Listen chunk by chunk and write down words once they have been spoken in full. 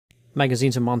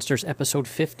Magazines and Monsters, episode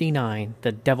 59,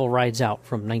 The Devil Rides Out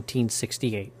from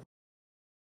 1968.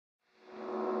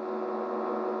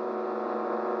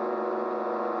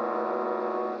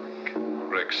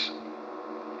 Rex,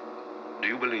 do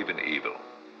you believe in evil?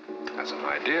 As an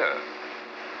idea.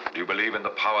 Do you believe in the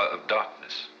power of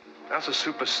darkness? As a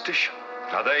superstition.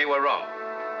 Now there you are wrong.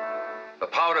 The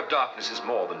power of darkness is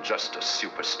more than just a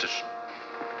superstition.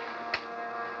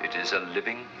 It is a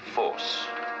living force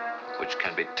which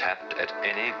can be tapped at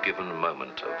any given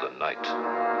moment of the night.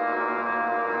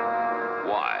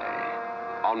 Why,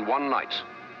 on one night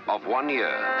of 1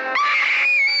 year,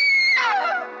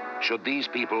 should these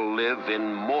people live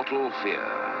in mortal fear?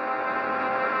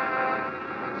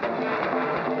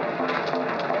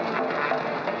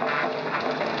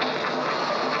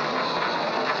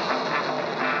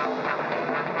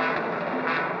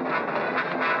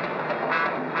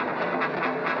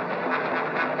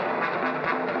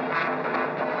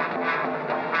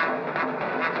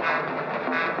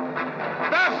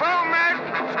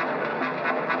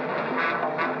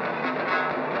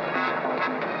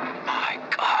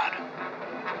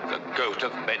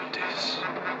 Of Mendes,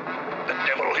 the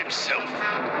devil himself.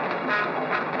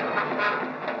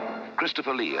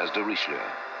 Christopher Lee as de Richelieu,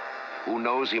 who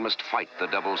knows he must fight the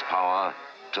devil's power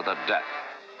to the death.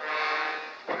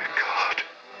 My God.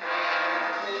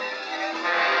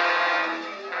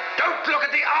 Don't look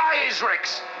at the eyes,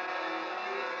 Rex!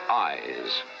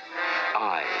 Eyes,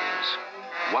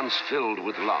 once filled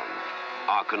with love,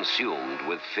 are consumed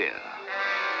with fear.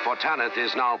 For Tanith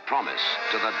is now promise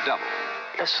to the devil.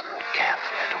 Listen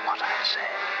carefully to what I say.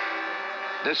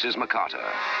 This is Makata,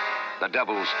 the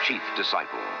devil's chief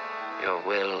disciple. Your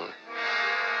will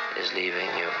is leaving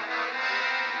you,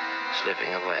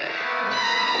 slipping away.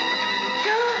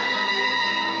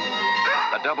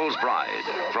 The Devil's Bride,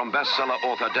 from bestseller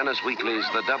author Dennis Wheatley's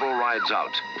The Devil Rides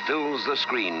Out, fills the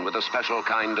screen with a special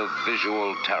kind of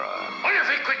visual terror. On your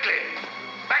feet quickly!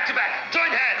 Back to back, join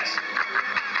hands!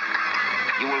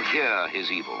 You will hear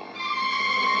his evil.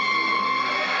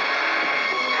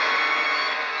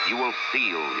 You will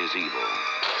feel his evil.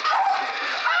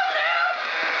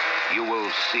 You will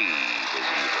see his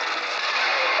evil.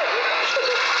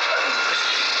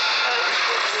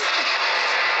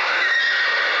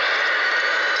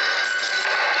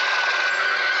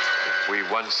 If we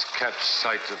once catch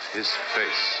sight of his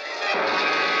face.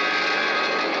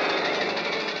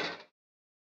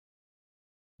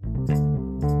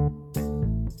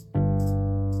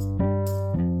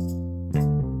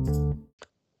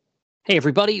 Hey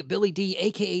everybody, Billy D,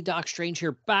 aka Doc Strange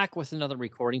here, back with another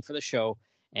recording for the show,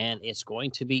 and it's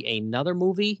going to be another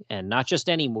movie, and not just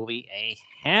any movie, a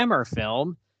Hammer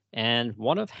film, and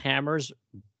one of Hammer's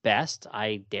best,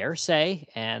 I dare say,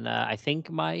 and I think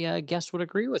my guest would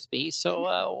agree with me.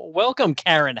 So welcome,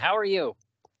 Karen. How are you?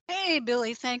 Hey,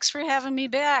 Billy. Thanks for having me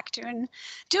back. Doing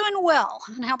well.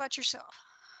 And how about yourself?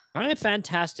 All right,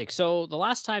 fantastic. So the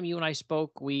last time you and I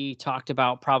spoke, we talked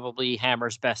about probably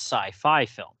Hammer's best sci-fi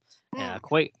film.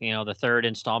 The third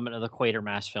installment of the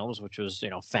Quatermass films, which was,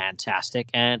 fantastic.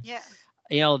 And, yeah.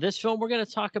 This film we're going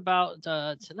to talk about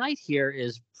tonight here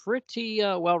is pretty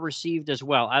well received as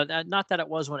well. Not that it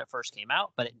was when it first came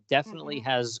out, but it definitely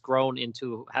has grown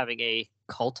into having a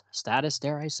cult status,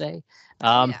 dare I say.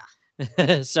 Yeah.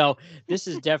 So this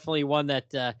is definitely one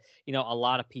that, a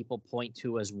lot of people point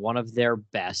to as one of their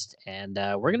best. And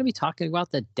we're going to be talking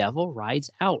about The Devil Rides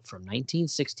Out from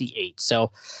 1968.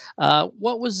 So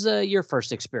what was your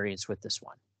first experience with this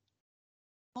one?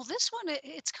 Well, this one,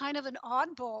 it's kind of an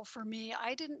oddball for me.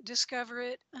 I didn't discover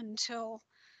it until,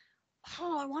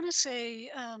 I want to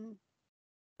say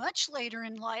much later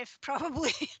in life,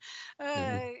 probably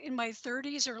in my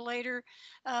 30s or later,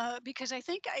 because I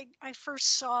think I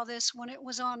first saw this when it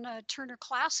was on Turner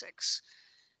Classics.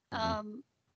 Um,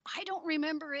 I don't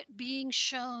remember it being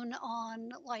shown on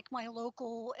like my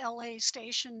local LA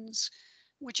stations,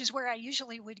 which is where I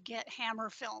usually would get Hammer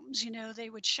films. They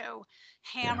would show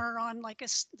Hammer on like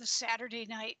the Saturday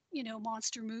night,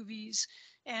 monster movies,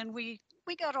 and we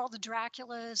got all the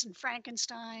Draculas and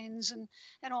Frankensteins and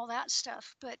all that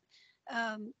stuff. But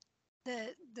um,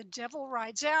 the Devil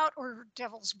Rides Out, or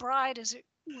Devil's Bride, as it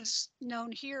was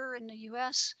known here in the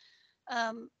U.S.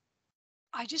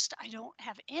 I don't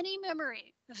have any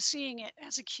memory of seeing it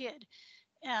as a kid.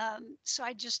 So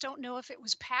I just don't know if it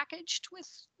was packaged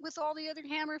with all the other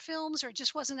Hammer films, or it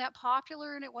just wasn't that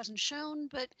popular and it wasn't shown.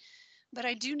 But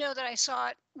I do know that I saw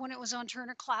it when it was on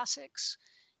Turner Classics,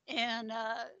 and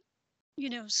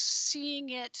seeing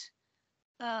it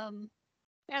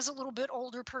as a little bit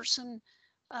older person,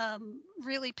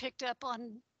 really picked up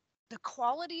on the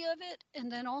quality of it,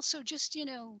 and then also just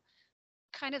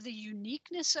kind of the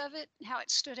uniqueness of it, how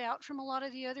it stood out from a lot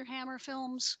of the other Hammer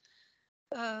films,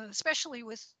 especially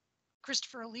with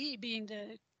Christopher Lee being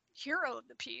the hero of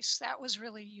the piece. That was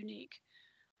really unique.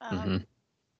 Hmm.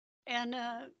 And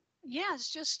yeah,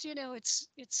 it's just,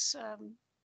 it's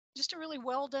just a really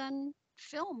well done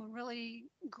film, a really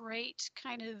great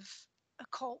kind of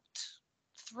occult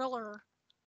thriller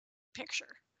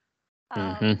picture.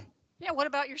 Hmm. Yeah, what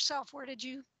about yourself? Where did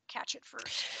you catch it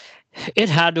first? It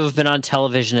had to have been on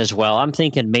television as well. I'm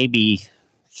thinking maybe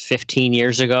 15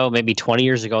 years ago, maybe 20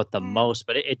 years ago at the Mm, most,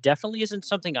 but it definitely isn't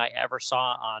something I ever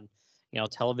saw on,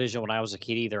 television when I was a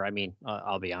kid either. I mean,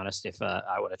 I'll be honest, if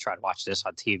I would have tried to watch this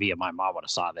on TV and my mom would have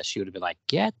saw this, she would have been like,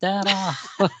 "Get that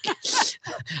off."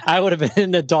 I would have been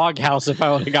in the doghouse if I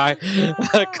would have got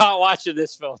oh, caught watching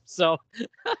this film. So,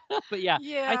 but yeah,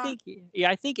 yeah.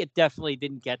 I think it definitely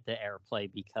didn't get the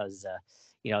airplay because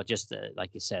just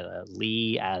like you said,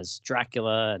 Lee as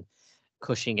Dracula and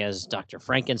Cushing as Dr.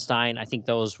 Frankenstein. I think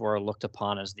those were looked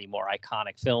upon as the more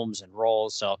iconic films and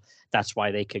roles, so that's why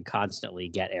they could constantly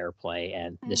get airplay,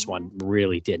 and this Hmm. one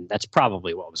really didn't. That's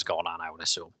probably what was going on, I would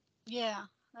assume. Yeah,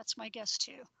 that's my guess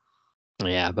too.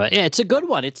 Yeah, but yeah, it's a good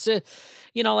one. It's a,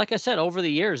 like I said, over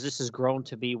the years, this has grown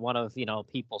to be one of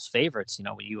people's favorites.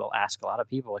 When you will ask a lot of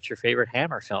people, "What's your favorite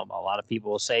Hammer film?" A lot of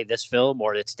people will say this film,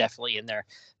 or it's definitely in their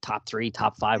top three,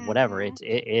 top five, whatever. Hmm.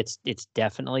 It's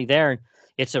definitely there.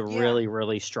 It's a Yeah. really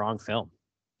really strong film.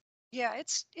 Yeah,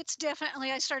 it's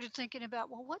definitely. I started thinking about,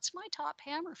 well, what's my top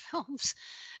Hammer films,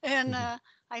 and Mhm.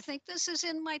 I think this is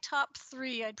in my top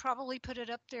three. I'd probably put it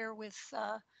up there with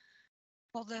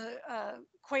well, the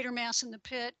Quatermass in the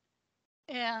Pit,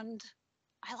 and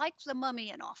I like the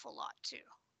Mummy an awful lot too.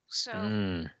 So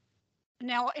Mm.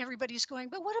 now everybody's going,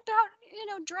 but what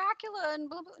about Dracula and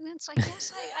blah, blah, and it's like,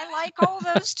 yes, I like all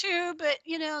those too, but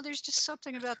there's just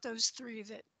something about those three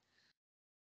that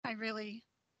I really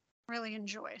really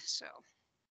enjoy. So.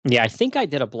 Yeah, I think I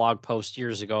did a blog post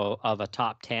years ago of a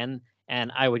top 10,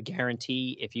 and I would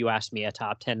guarantee if you asked me a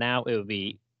top 10 now, it would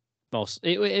be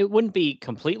it wouldn't be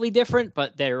completely different,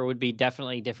 but there would be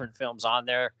definitely different films on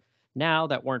there now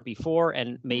that weren't before,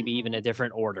 and maybe even a Hmm.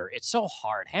 different order. It's so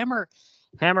hard. Hammer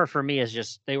for me is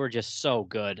just they were just so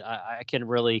good. I can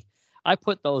really I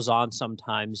put those on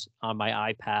sometimes on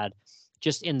my iPad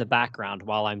just in the background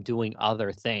while I'm doing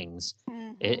other things.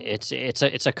 Hmm. It's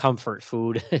a comfort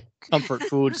food comfort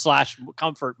food slash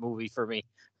comfort movie for me.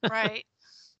 Right.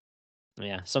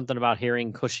 Yeah, something about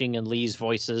hearing Cushing and Lee's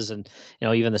voices, and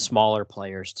even the smaller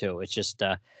players too. It's just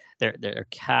their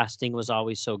casting was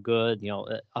always so good.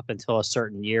 Up until a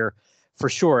certain year, for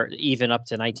sure, even up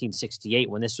to 1968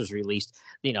 when this was released.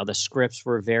 The scripts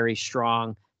were very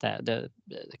strong. The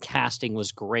casting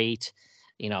was great.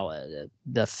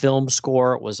 The film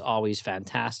score was always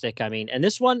fantastic. I mean, and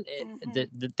this one, Hmm.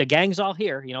 the gang's all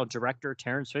here. Director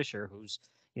Terrence Fisher, who's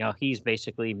he's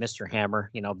basically Mr. Hammer.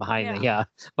 Behind Yeah. the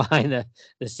behind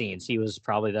the scenes. He was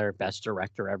probably their best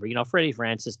director ever. Freddie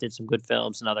Francis did some good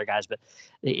films and other guys, but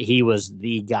he was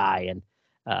the guy. And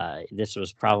this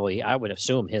was probably, I would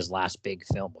assume, his last big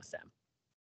film with them.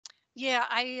 Yeah,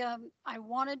 I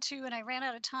wanted to, and I ran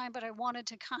out of time, but I wanted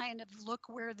to kind of look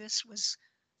where this was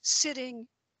sitting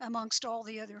amongst all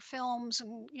the other films,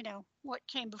 and what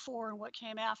came before and what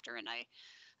came after. And I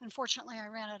unfortunately I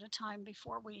ran out of time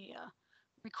before we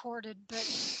recorded, but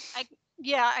I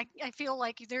yeah, I feel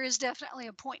like there is definitely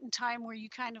a point in time where you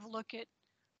kind of look at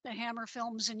the Hammer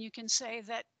films and you can say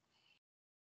that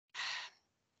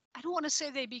I don't want to say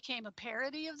they became a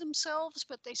parody of themselves,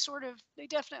 but they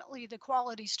definitely, the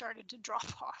quality started to drop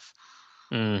off.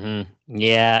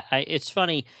 Yeah, it's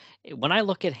funny when I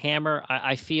look at Hammer.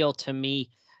 I feel to me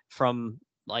from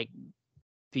like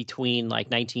between like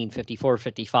 1954,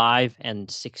 55,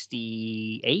 and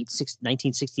 68,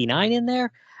 1969 in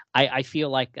there. I feel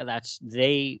like that's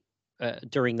they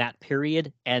during that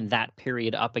period and that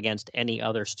period up against any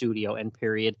other studio and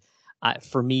period.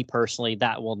 For me personally,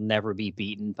 that will never be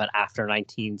beaten. But after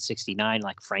 1969,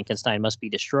 like Frankenstein Must Be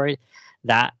Destroyed,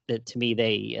 that to me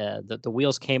the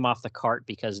wheels came off the cart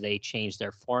because they changed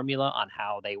their formula on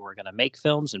how they were going to make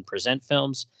films and present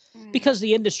films Mm. because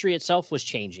the industry itself was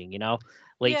changing.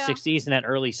 Late Yeah, 60s and that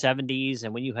early 70s,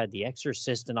 and when you had The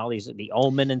Exorcist and all these The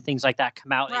Omen and things like that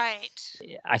come out, right.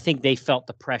 I think they felt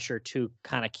the pressure to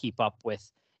kind of keep up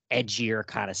with edgier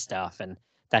kind of stuff, and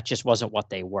that just wasn't what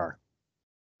they were.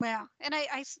 Yeah, and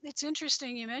it's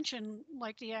interesting you mentioned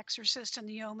like The Exorcist and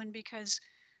The Omen because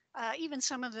even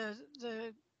some of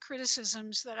the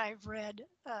criticisms that I've read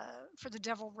for The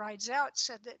Devil Rides Out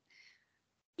said that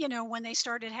when they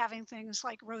started having things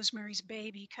like Rosemary's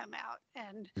Baby come out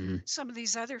and Mhm. some of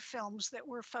these other films that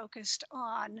were focused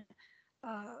on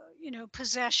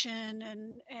possession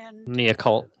and The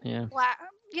occult. Yeah.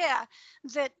 yeah,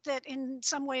 that in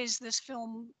some ways this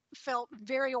film felt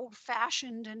very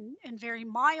old-fashioned and very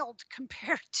mild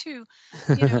compared to,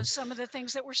 some of the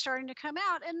things that were starting to come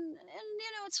out, and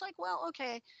it's like, well,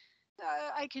 okay,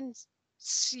 I can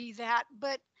see that,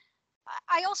 but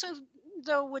I also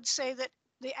though would say that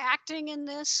the acting in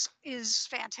this is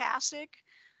fantastic.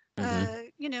 Hmm.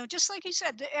 Just like you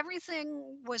said,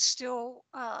 everything was still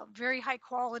very high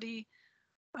quality.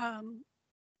 Um,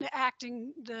 the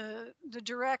acting, the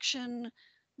direction,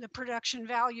 the production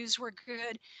values were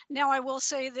good. Now I will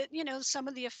say that some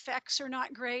of the effects are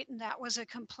not great, and that was a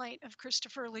complaint of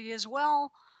Christopher Lee as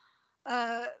well.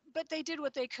 But they did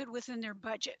what they could within their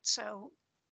budget. So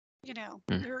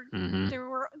there Hmm. there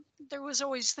were there was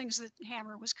always things that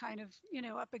Hammer was kind of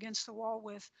up against the wall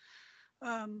with.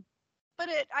 Um, but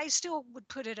I still would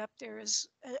put it up there as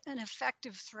an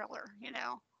effective thriller.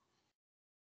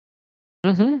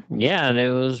 Yeah, and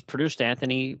it was produced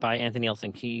by Anthony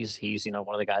Elton Keys. He's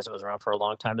one of the guys that was around for a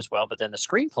long time as well. But then the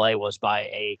screenplay was by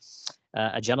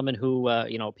a gentleman who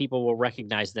people will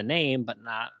recognize the name, but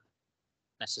not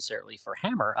necessarily for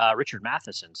Hammer, Richard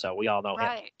Matheson. So we all know him.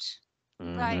 Right,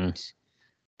 Hmm. right.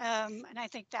 And I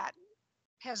think that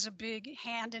has a big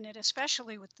hand in it,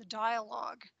 especially with the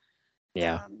dialogue.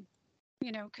 Yeah. Um,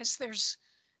 because there's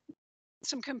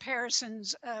some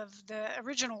comparisons of the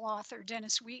original author,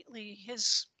 Dennis Wheatley,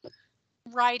 his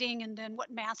writing, and then what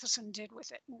Matheson did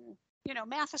with it. And,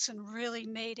 Matheson really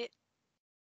made it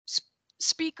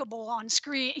speakable on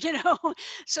screen,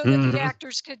 so that the Hmm.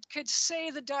 actors could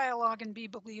say the dialogue and be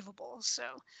believable. So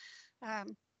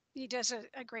um, he does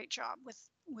a great job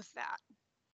with that.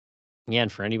 Yeah,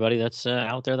 and for anybody that's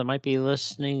out there that might be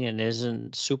listening and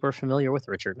isn't super familiar with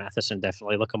Richard Matheson,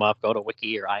 definitely look him up. Go to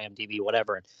Wiki or IMDb,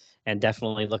 whatever, and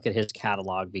definitely look at his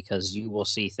catalog because you will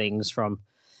see things from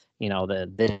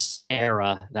the this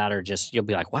era that are just you'll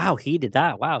be like, wow, he did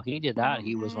that. Wow, he did that.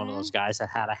 He was one of Hmm. those guys that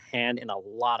had a hand in a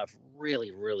lot of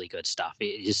really, really good stuff.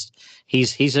 He's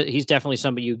definitely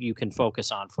somebody you can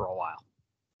focus on for a while.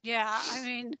 Yeah, I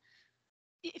mean,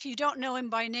 if you don't know him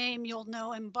by name, you'll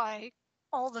know him by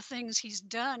all the things he's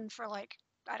done for, like,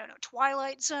 I don't know,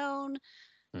 Twilight Zone.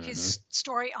 Hmm. His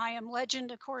story I Am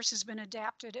Legend, of course, has been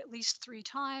adapted at least 3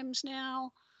 times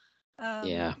now.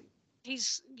 Yeah. Um,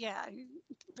 he's, yeah,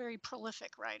 very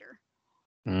prolific writer.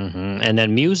 And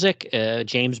then music,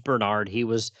 James Bernard, he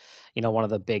was, one of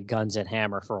the big guns at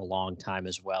Hammer for a long time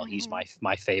as well. He's Hmm.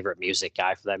 my favorite music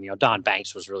guy for them. Don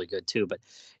Banks was really good too, but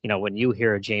when you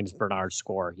hear a James Bernard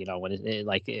score,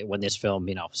 when this film,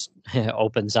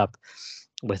 opens up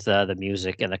with the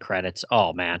music and the credits,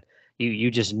 oh man, you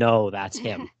just know that's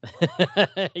him.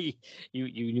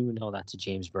 You know that's a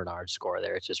James Bernard score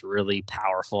there. It's just really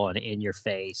powerful and in your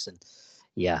face and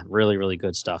yeah, really, really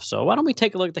good stuff. So why don't we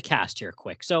take a look at the cast here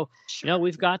quick? So, Sure.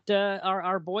 we've got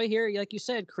our boy here, like you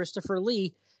said, Christopher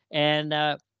Lee, and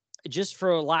just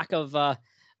for lack of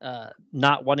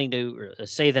not wanting to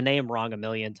say the name wrong a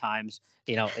million times,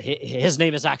 his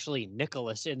name is actually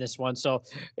Nicholas in this one. So,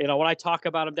 when I talk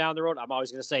about him down the road, I'm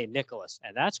always going to say Nicholas,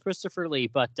 and that's Christopher Lee,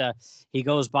 but he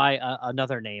goes by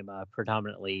another name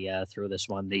predominantly through this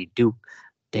one, the Duke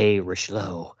de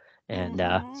Richelieu. And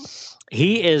Hmm.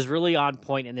 he is really on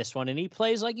point in this one, and he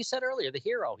plays like you said earlier, the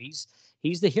hero. He's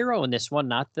the hero in this one,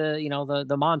 not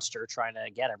the monster trying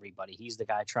to get everybody. He's the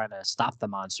guy trying to stop the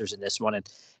monsters in this one. And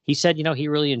he said, he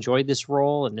really enjoyed this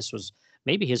role, and this was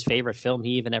maybe his favorite film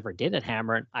he even ever did at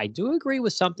Hammer. And I do agree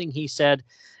with something he said.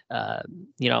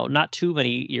 Not too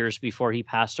many years before he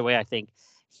passed away, I think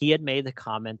he had made the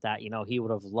comment that he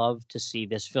would have loved to see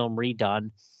this film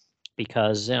redone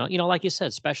because like you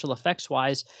said, special effects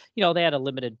wise, they had a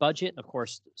limited budget. Of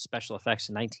course, special effects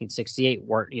in 1968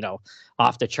 weren't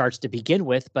off the charts to begin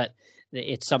with, but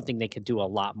it's something they could do a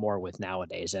lot more with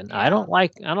nowadays. And Yeah. I don't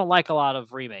like a lot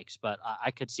of remakes, but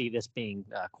I could see this being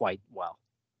quite well.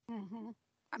 Hmm.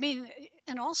 I mean,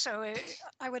 and also,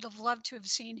 I would have loved to have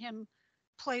seen him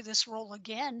play this role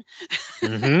again.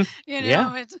 Hmm.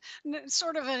 Yeah. It's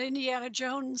sort of an Indiana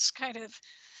Jones kind of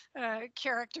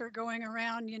character going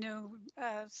around,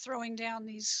 throwing down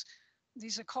these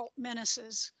occult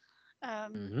menaces.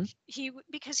 Hmm.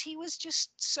 Because he was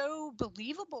just so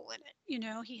believable in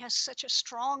it. He has such a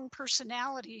strong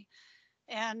personality,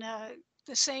 and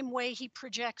the same way he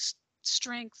projects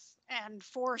strength and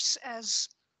force as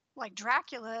like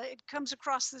Dracula, it comes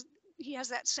across he has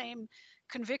that same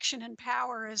conviction and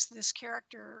power as this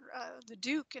character, the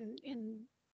Duke in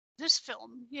this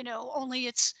film.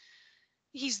 Only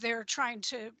he's there trying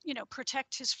to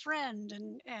protect his friend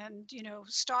and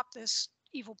stop this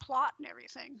evil plot and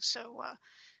everything. So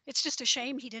it's just a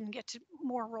shame he didn't get to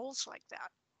more roles like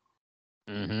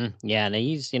that. Yeah, and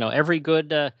he's every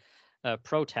good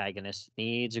protagonist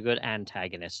needs a good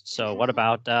antagonist. So what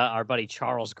about our buddy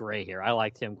Charles Gray here? I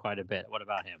liked him quite a bit. What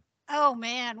about him? Oh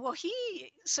man, well he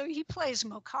plays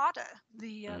Mokata,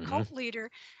 the Hmm. cult leader.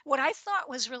 What I thought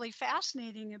was really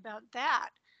fascinating about that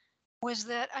was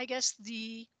that I guess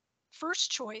the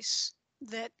first choice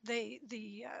that the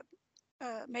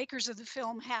makers of the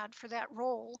film had for that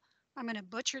role, I'm going to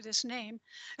butcher this name,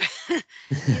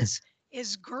 is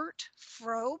is Gert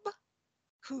Frobe,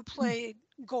 who played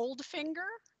Goldfinger.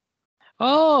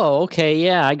 Oh, okay,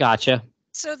 yeah, I gotcha.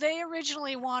 So they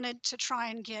originally wanted to try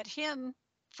and get him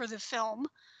for the film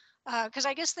because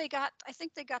I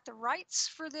think they got the rights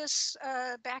for this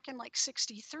back in like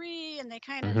 '63, and they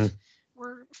kind of Hmm.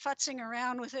 were futzing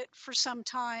around with it for some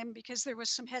time because there was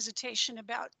some hesitation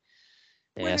about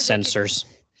Yeah, whether they could. censors.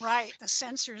 Right, the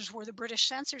censors were the British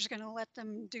censors going to let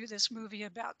them do this movie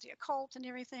about the occult and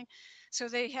everything. So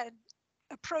they had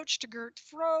approached Gert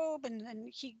Frobe, and then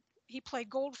he played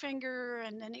Goldfinger,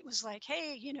 and then it was like,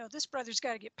 hey, this brother's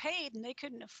got to get paid, and they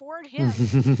couldn't afford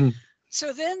him.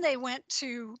 So then they went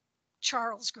to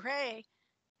Charles Gray,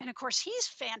 and of course he's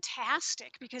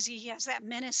fantastic because he has that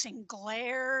menacing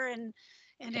glare and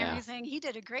Yeah. everything. He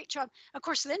did a great job. Of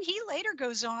course, then he later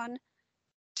goes on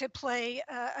to play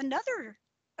another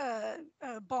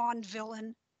Bond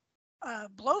villain,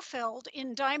 Blofeld,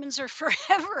 in Diamonds Are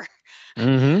Forever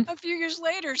Hmm. a few years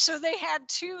later. So they had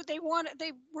two. They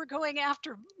were going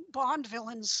after Bond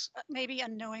villains, maybe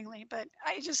unknowingly, but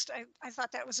I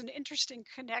thought that was an interesting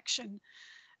connection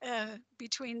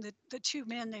between the two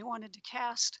men they wanted to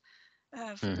cast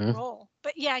for the Hmm. role.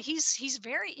 But yeah, he's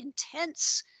very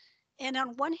intense. And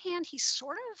on one hand, he's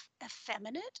sort of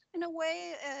effeminate in a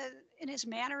way in his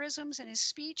mannerisms and his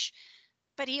speech,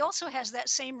 but he also has that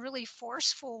same really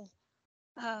forceful,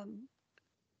 um,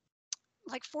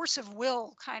 like force of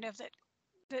will kind of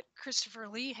that Christopher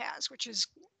Lee has, which is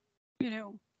you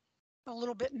know a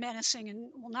little bit menacing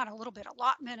and well, not a little bit, a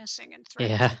lot menacing and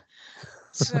Yeah. threatening.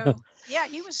 So yeah,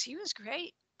 he was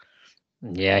great.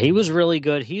 Yeah, he was really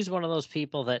good. He's one of those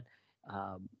people that,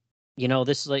 um,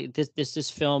 this is like this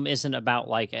film isn't about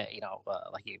like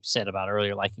like you said about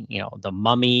earlier, like the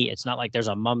mummy. It's not like there's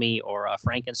a mummy or a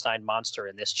Frankenstein monster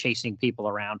in this chasing people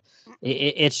around. Mm-mm.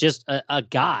 It's just a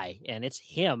guy, and it's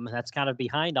him that's kind of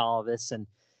behind all of this, and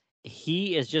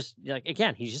he is just like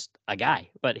again, he's just a guy,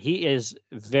 but he is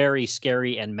very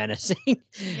scary and menacing,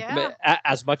 Yeah. but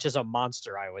as much as a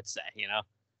monster, I would say.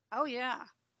 Oh yeah.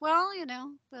 Well,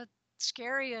 the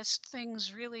scariest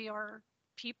things really are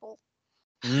people.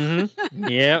 Mhm.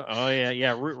 Yeah. Oh, yeah,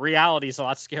 yeah. Reality is a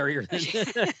lot scarier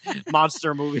than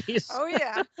monster movies. Oh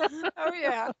yeah. Oh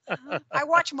yeah. I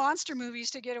watch monster movies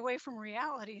to get away from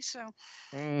reality. So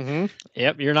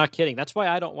Yep, you're not kidding. That's why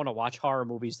I don't wanna watch horror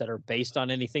movies that are based on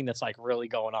anything that's, like, really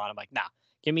going on. I'm like, "Nah,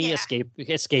 give me yeah,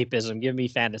 escapism, give me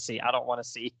fantasy. I don't wanna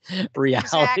see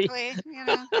reality." exactly.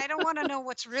 I don't want to know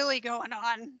what's really going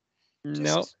on.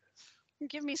 No. Just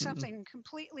give me something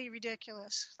completely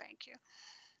ridiculous. Thank you.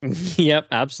 Yep,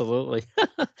 absolutely.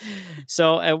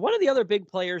 So, one of the other big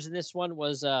players in this one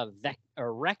was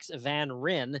Rex Van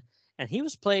Ryn, and he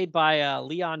was played by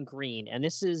Leon Green. And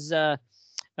this is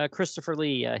Christopher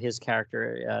Lee, his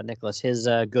character, Nicholas, his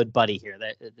good buddy here.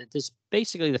 This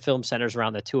basically the film centers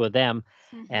around the two of them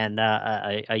Hmm. and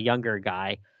a younger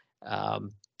guy,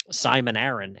 um, Simon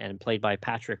Aaron, and played by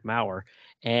Patrick Maurer.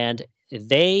 And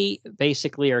they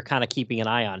basically are kind of keeping an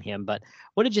eye on him. But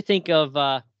what did you think of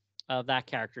that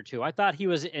character too? I thought he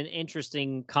was an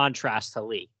interesting contrast to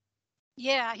Lee.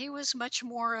 Yeah, he was much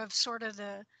more of sort of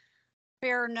the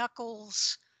bare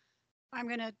knuckles. I'm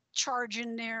gonna charge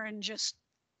in there and just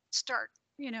start,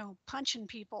 punching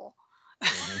people.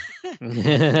 Hmm.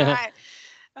 Guy.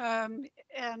 Um,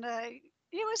 and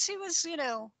he was,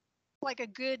 like a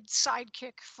good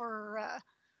sidekick for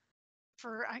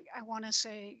I want to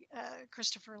say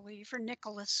Christopher Lee, for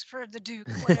Nicholas, for the Duke,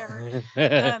 whatever.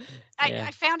 Yeah.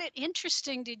 I found it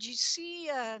interesting. Did you see?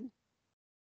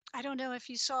 I don't know if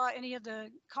you saw any of the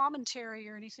commentary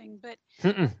or anything, but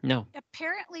Mm-mm, no.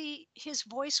 apparently his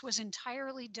voice was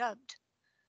entirely dubbed.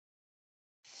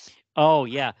 Oh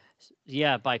yeah,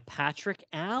 yeah, by Patrick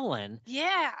Allen,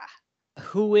 Yeah.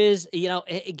 who is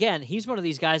again, he's one of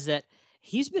these guys that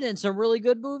he's been in some really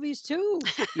good movies too.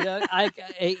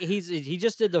 He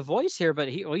just did the voice here, but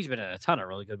he's been in a ton of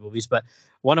really good movies. But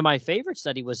one of my favorites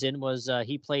that he was in was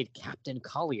he played Captain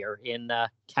Collier in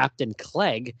Captain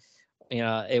Clegg,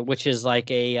 which is like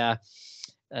a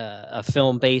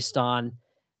film based on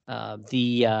Sin, the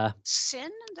yeah,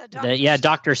 Sin.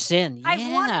 Dr. Sin. I've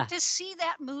Yeah. wanted to see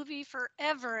that movie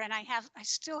forever, and I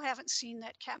still haven't seen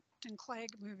that Captain Clegg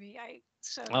movie.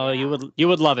 Oh, Yeah. you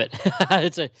would love it.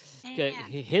 It's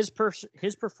Man. his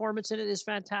performance in it is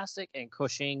fantastic, and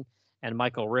Cushing and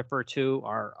Michael Ripper too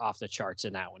are off the charts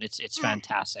in that one. It's Mm,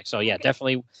 fantastic. So yeah, I gotta,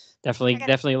 I gotta,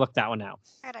 definitely look that one out.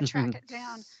 gotta track it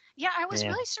down. Yeah, I was Yeah.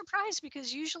 really surprised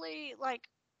because usually, like,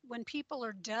 when people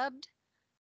are dubbed,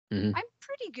 Mhm. I'm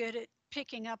pretty good at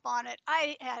picking up on it.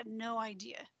 I had no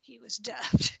idea he was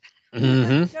dubbed.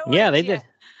 No Yeah, they idea. did.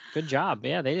 Good job.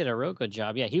 Yeah, they did a real good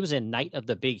job. Yeah, he was in Night of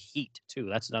the Big Heat too.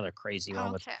 That's another crazy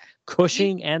one with Okay. You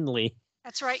Cushing and Lee.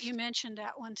 That's right. You mentioned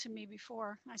that one to me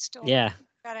before. I still Yeah.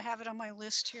 gotta have it on my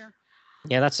list here.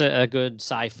 Yeah, that's a good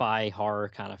sci-fi horror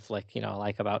kind of flick,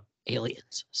 like about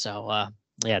aliens. So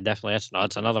yeah, definitely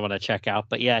that's another one to check out.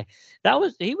 But yeah,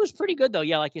 he was pretty good though.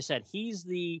 Yeah, like you said, he's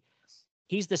the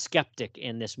skeptic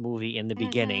in this movie in the Hmm.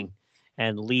 beginning,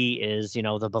 and Lee is,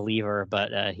 the believer,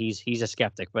 but he's a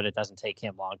skeptic, but it doesn't take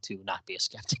him long to not be a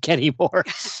skeptic anymore,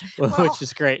 Well, which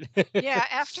is great. yeah.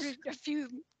 After a few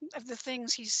of the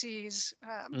things he sees,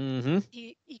 Mhm.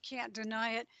 he can't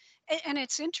deny it. And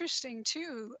it's interesting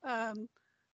too.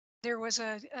 There was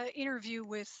a interview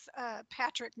with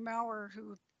Patrick Maurer,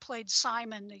 who played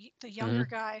Simon, the younger Mhm.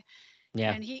 guy,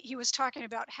 Yeah. and he was talking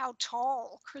about how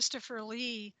tall Christopher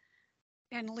Lee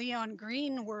and Leon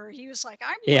Green were. He was like, I'm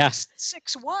like Yeah.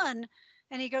 6'1",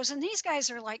 and he goes, and these guys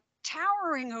are like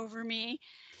towering over me.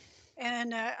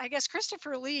 And I guess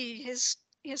Christopher Lee, his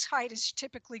height is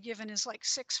typically given as like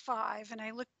 6'5", and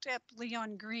I looked up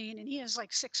Leon Green, and he is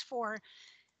like 6'4".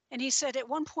 And he said at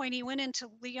one point he went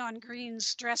into Leon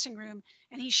Green's dressing room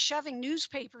and he's shoving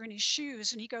newspaper in his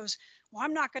shoes, and he goes, "Well,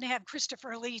 I'm not going to have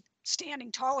Christopher Lee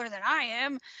standing taller than I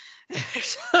am."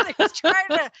 So they was trying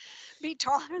to be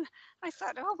taller. And I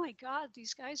thought, oh my God,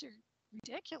 these guys are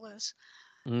ridiculous.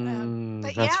 But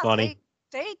That's yeah, funny.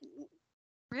 they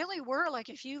really were, like,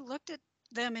 if you looked at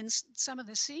them in some of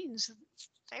the scenes,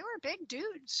 they were big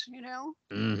dudes.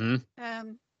 Mhm.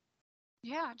 Um,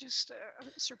 yeah, just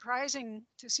surprising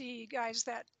to see guys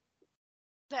that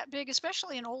big,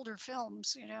 especially in older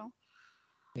films.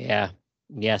 Yeah.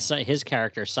 Yeah, so his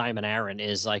character Simon Aaron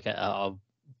is like a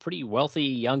pretty wealthy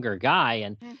younger guy,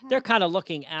 and they're Hmm. kind of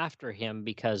looking after him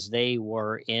because they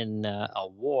were in a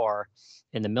war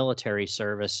in the military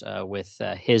service with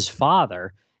his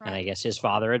father, and I Right. guess his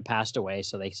father had passed away,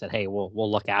 so they said, "Hey, we'll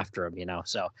look after him."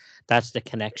 So that's the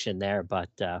connection there. But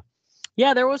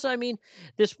yeah, there was. I mean,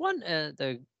 this one,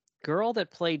 the girl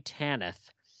that played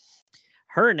Tanith,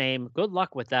 her name, good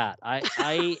luck with that.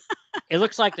 It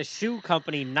looks like the shoe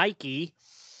company Nike.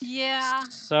 Yeah.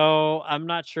 So I'm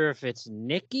not sure if it's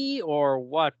Nikki or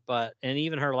what, but and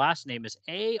even her last name is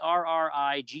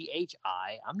Arrighi.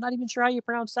 I'm not even sure how you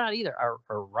pronounce that either.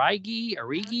 Arigi,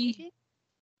 Arigi?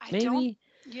 I don't. maybe.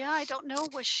 Yeah, I don't know.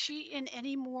 Was she in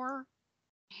any more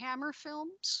Hammer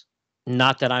films?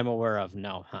 Not that I'm aware of.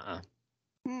 No.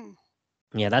 Hmm.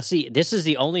 Yeah, this is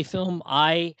the only film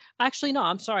I actually no,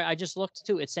 I'm sorry. I just looked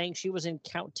too. It's saying she was in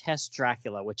Countess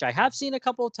Dracula, which I have seen a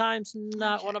couple of times.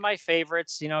 Not Okay. one of my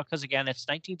favorites, because again, it's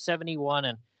 1971,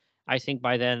 and I think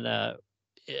by then,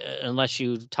 unless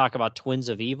you talk about Twins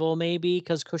of Evil, maybe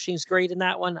because Cushing's great in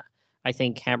that one, I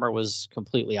think Hammer was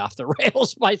completely off the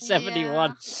rails by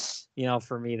 71. Yeah.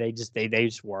 For me, they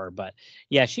just were. But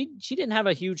yeah, she didn't have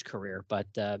a huge career, but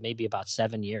maybe about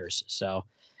 7 years. So.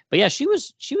 But yeah, she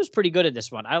was pretty good at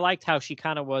this one. I liked how she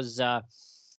kind of was.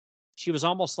 She was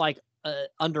almost like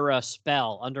under a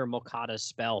spell, under Mokata's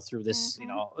spell through this.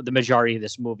 Hmm. The majority of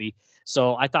this movie.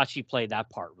 So I thought she played that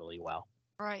part really well.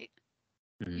 Right.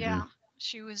 Hmm. Yeah.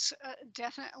 She was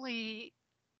definitely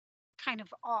kind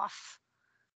of off.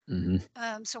 Hmm.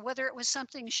 So whether it was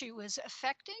something she was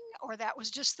affecting or that was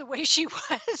just the way she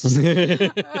was,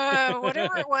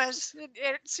 whatever it was,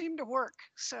 it seemed to work.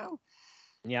 So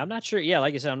Yeah, I'm not sure. Yeah,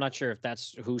 like I said, I'm not sure if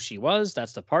that's who she was.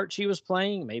 That's the part she was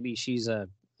playing. Maybe she's a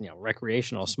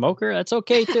recreational smoker. That's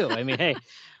okay too. I mean, hey,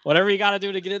 whatever you got to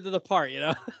do to get into the part.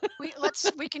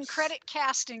 we can credit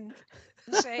casting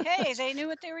and say, hey, they knew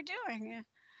what they were doing.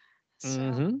 So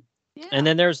Hmm. And yeah.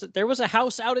 then there was a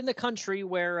house out in the country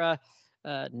where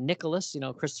Nicholas,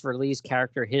 Christopher Lee's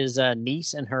character, his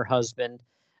niece and her husband,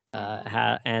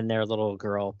 Hmm. and their little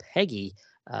girl Peggy,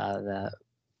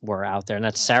 were out there, and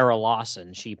that's Sarah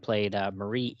Lawson. She played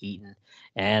Marie Eaton,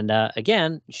 and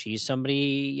again, she's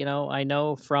somebody I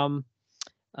know from.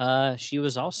 She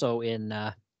was also in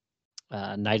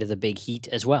Night of the Big Heat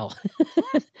as well.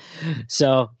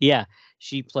 So yeah,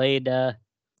 she played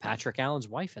Patrick Allen's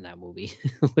wife in that movie,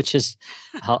 which is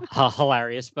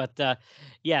hilarious. But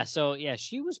yeah, so yeah,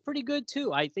 she was pretty good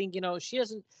too. I think she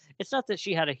hasn't. It's not that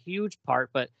she had a huge part,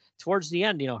 but towards the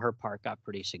end, her part got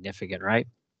pretty significant, right?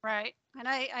 Right. And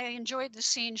I enjoyed the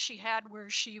scene she had where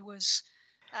she was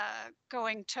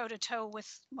going toe to toe with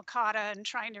Makata and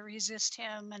trying to resist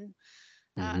him, and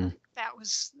Hmm. that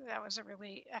was a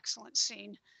really excellent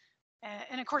scene.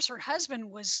 And of course, her husband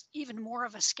was even more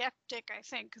of a skeptic, I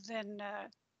think, than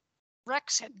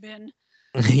Rex had been.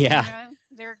 Yeah.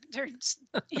 They're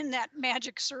in that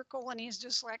magic circle, and he's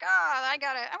just like, I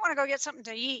want to go get something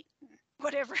to eat,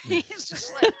 whatever. He's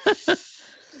just like,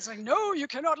 it's like, no, you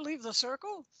cannot leave the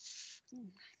circle.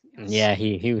 Yeah,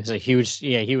 he was a huge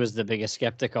he was the biggest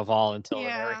skeptic of all until the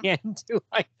very Yeah. end too,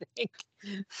 I think.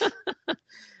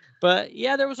 But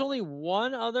yeah, there was only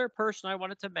one other person I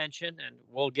wanted to mention, and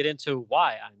we'll get into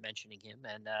why I'm mentioning him.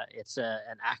 And it's an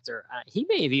actor. He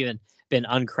may have even been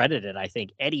uncredited. I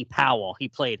think Eddie Powell. He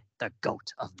played the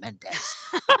Goat of Mendez.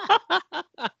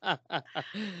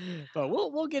 But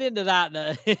we'll get into that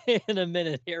in a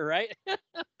minute here, right?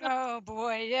 Oh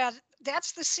boy, yeah,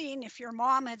 that's the scene. If your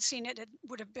mom had seen it, it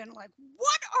would have been like,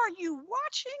 "What are you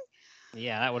watching?"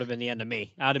 Yeah, that would have been the end of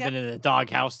me. I'd have Yep. been in the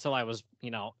doghouse till I was,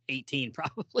 18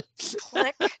 probably.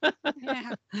 Click.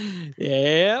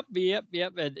 Yeah.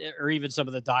 Yep. Or even some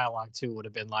of the dialogue too would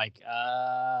have been like,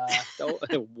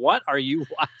 what are you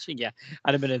watching? Yeah,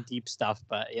 I'd have been in deep stuff,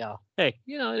 but yeah, hey,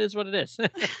 it is what it is.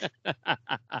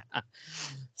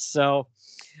 So,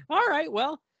 all right,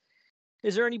 well,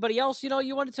 is there anybody else,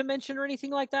 you wanted to mention or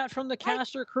anything like that from the I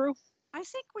cast or crew? I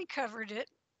think we covered it.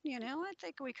 I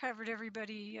think we covered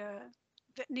everybody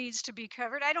that needs to be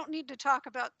covered. I don't need to talk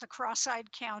about the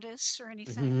cross-eyed countess or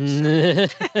anything.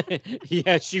 So,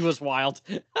 Yeah, she was wild.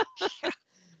 yeah.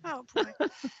 Oh boy.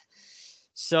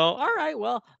 So, all right,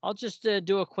 well, I'll just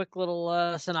do a quick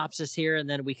little synopsis here and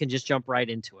then we can just jump right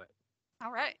into it.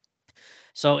 All right.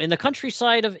 So, in the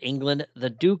countryside of England, the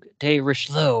Duc de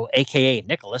Richelieu, aka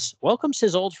Nicholas, welcomes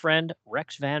his old friend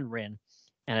Rex Van Ryn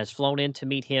and has flown in to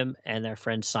meet him and their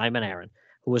friend Simon Aaron,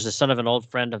 who was the son of an old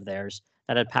friend of theirs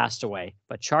that had passed away,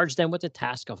 but charged them with the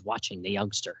task of watching the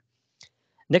youngster.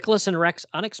 Nicholas and Rex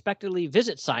unexpectedly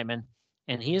visit Simon,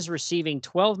 and he is receiving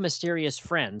 12 mysterious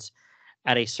friends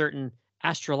at a certain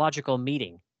astrological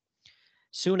meeting.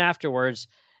 Soon afterwards,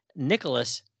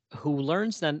 Nicholas, who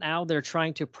learns that now they're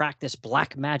trying to practice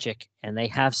black magic and they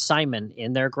have Simon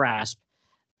in their grasp,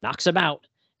 knocks him out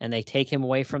and they take him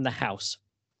away from the house.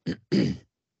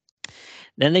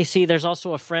 Then they see there's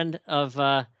also a friend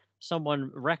of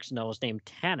someone Rex knows named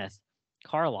Tanith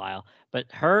Carlisle, but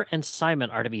her and Simon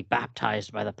are to be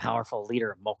baptized by the powerful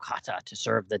leader Mokata to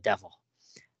serve the devil.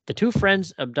 The two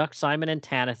friends abduct Simon and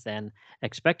Tanith then,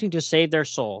 expecting to save their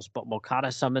souls, but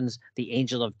Mokata summons the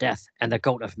Angel of Death and the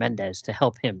Goat of Mendez to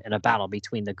help him in a battle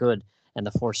between the good and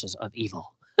the forces of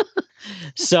evil.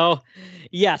 So,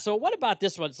 yeah. So, what about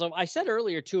this one? So, I said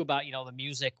earlier too about the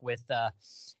music with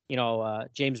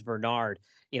James Bernard.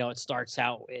 It starts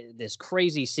out this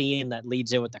crazy scene that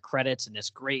leads in with the credits and this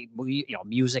great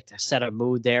music to set a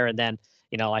mood there, and then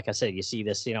like I said, you see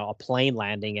this a plane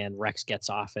landing and Rex gets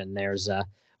off and there's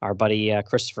our buddy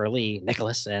Christopher Lee,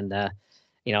 Nicholas, and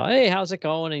hey, how's it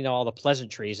going? And, all the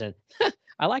pleasantries, and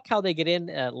I like how they get in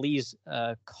Lee's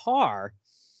car.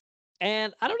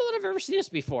 And I don't know that I've ever seen this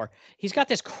before. He's got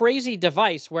this crazy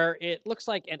device where it looks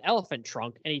like an elephant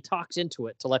trunk, and he talks into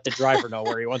it to let the driver know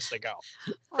where he wants to go.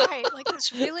 Right, like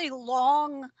this really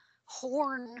long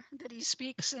horn that he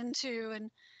speaks into, and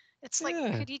it's like,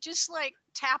 Yeah. could he just like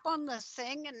tap on the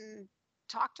thing and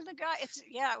talk to the guy? It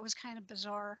was kind of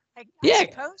bizarre. I Yeah.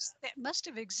 suppose that must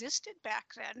have existed back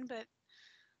then, but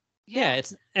Yeah,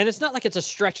 yeah. it's not like it's a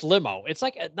stretch limo. It's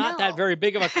like not that No. very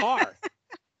big of a car.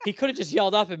 He could have just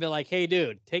yelled up and been like, "Hey,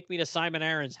 dude, take me to Simon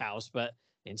Aaron's house," but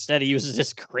instead he uses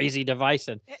this crazy device,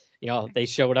 and they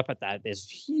showed up at this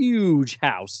huge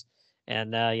house,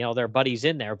 and their buddy's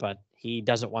in there, but he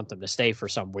doesn't want them to stay for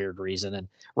some weird reason. And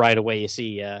right away, you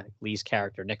see Lee's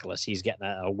character Nicholas. He's getting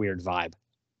a weird vibe.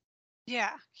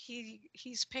 Yeah,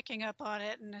 he's picking up on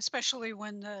it, and especially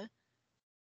when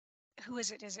who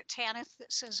is it? Is it Tanith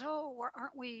that says, "Oh,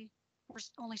 aren't we? We're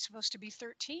only supposed to be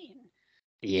 13."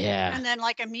 Yeah. And then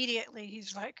like immediately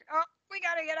he's like, "Oh, we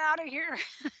got to get out of here."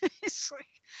 It's like,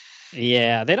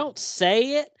 Yeah, they don't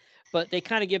say it, but they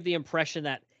kind of give the impression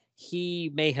that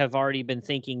he may have already been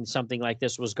thinking something like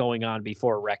this was going on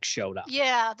before Rex showed up.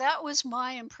 yeah, that was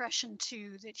my impression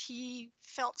too, that he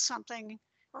felt something,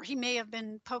 or he may have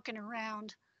been poking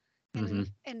around Hmm.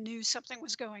 and knew something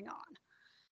was going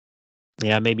on.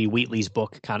 Yeah, maybe Wheatley's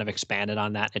book kind of expanded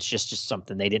on that. It's just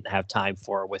something they didn't have time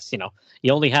for with,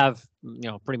 you only have,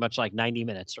 pretty much like 90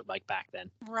 minutes or like back then.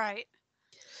 Right.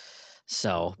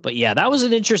 So, but yeah, that was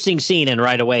an interesting scene. And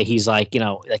right away, he's like,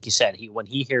 like you said, when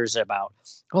he hears about,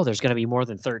 oh, there's going to be more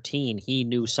than 13, he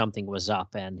knew something was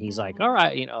up. And he's like, all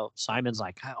right, Simon's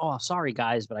like, oh, sorry,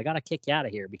 guys, but I got to kick you out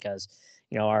of here because,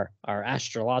 our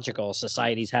astrological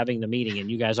society's having the meeting and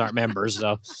you guys aren't members.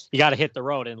 So you got to hit the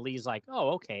road. And Lee's like, oh,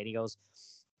 okay. And he goes,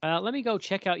 let me go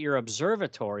check out your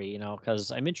observatory,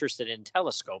 because I'm interested in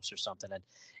telescopes or something. And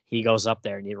he goes up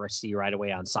there and you see right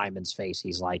away on Simon's face,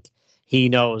 he's like, he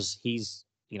knows he's,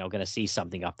 going to see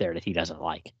something up there that he doesn't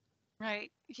like.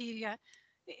 Right. He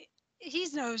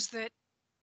knows that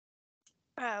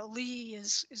Lee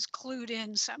is clued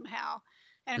in somehow.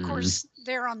 And of course,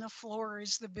 there on the floor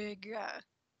is the big,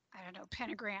 I don't know,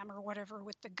 pentagram or whatever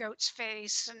with the goat's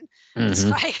face. And it's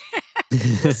like,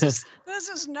 this is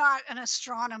not an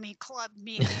astronomy club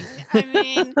meeting. I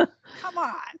mean, come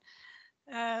on.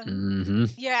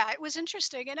 Yeah, it was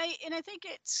interesting. And I think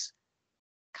it's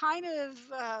kind of,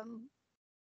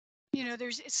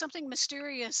 it's something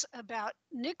mysterious about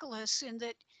Nicholas in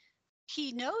that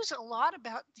he knows a lot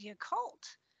about the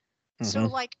occult. So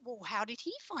like, well, how did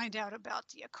he find out about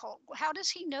the occult? How does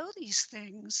he know these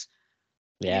things?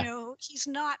 Yeah. He's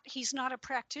not a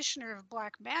practitioner of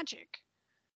black magic,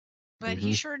 but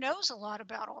he sure knows a lot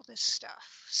about all this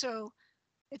stuff. So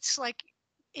it's like,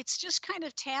 it's just kind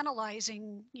of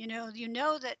tantalizing,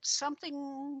 that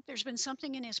there's been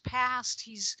something in his past.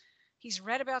 He's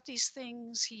read about these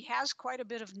things. He has quite a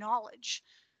bit of knowledge,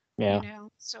 Yeah.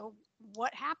 So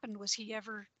what happened? Was he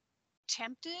ever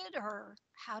tempted, or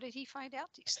how did he find out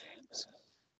these things?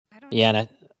 I don't Yeah. know. And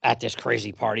at this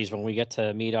crazy parties when we get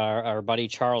to meet our buddy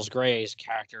Charles Gray's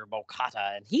character,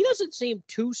 Mokata, and he doesn't seem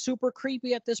too super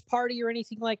creepy at this party or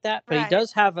anything like that, but he Right.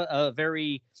 does have a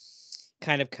very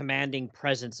kind of commanding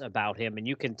presence about him. And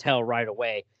you can tell right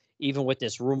away, even with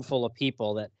this room full of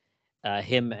people, that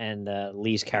him and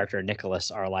Lee's character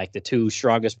Nicholas are like the two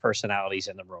strongest personalities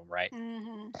in the room, right?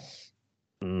 And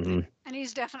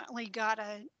he's definitely got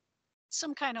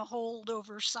some kind of hold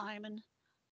over Simon.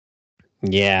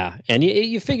 Yeah, and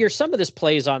you figure some of this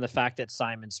plays on the fact that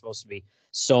Simon's supposed to be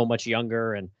so much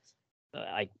younger and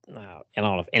I don't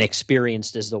know if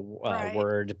inexperienced is the Right.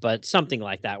 word, but something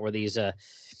like that, where these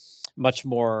much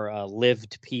more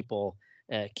lived people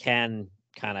can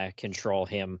kind of control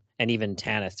him, and even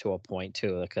Tanith to a point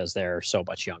too, because they're so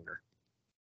much younger.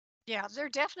 Yeah, they're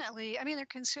definitely, I mean, they're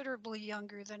considerably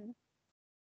younger than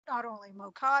not only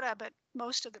Mokata, but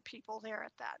most of the people there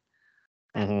at that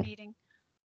meeting.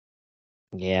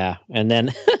 Yeah, and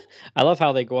then I love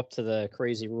how they go up to the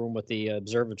crazy room with the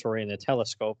observatory and the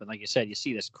telescope, and like you said, you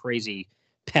see this crazy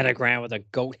pentagram with a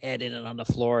goat head in it on the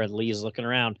floor, and Lee's looking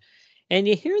around, and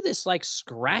you hear this like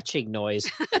scratching noise,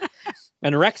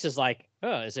 and Rex is like,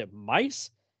 "Oh, is it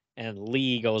mice?" And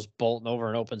Lee goes bolting over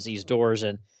and opens these doors,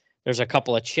 and there's a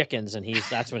couple of chickens, and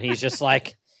that's when he's just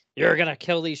like, "You're gonna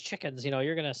kill these chickens,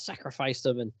 you're gonna sacrifice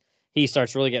them," and he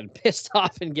starts really getting pissed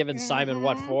off and giving Simon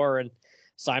what for, and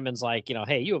Simon's like,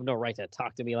 hey, you have no right to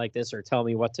talk to me like this or tell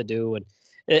me what to do. And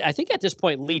I think at this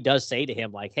point, Lee does say to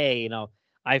him, like, hey,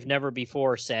 I've never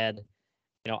before said,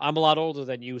 I'm a lot older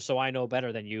than you, so I know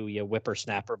better than you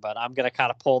whippersnapper, but I'm going to kind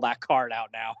of pull that card out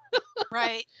now.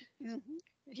 Right.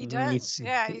 He does.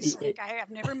 Yeah. He's like, I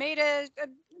have never made a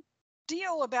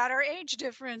deal about our age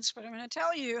difference, but I'm going to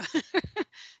tell you,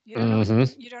 you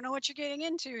don't know what you're getting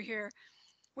into here.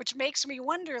 Which makes me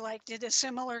wonder, like, did a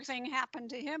similar thing happen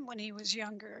to him when he was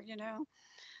younger, Yeah,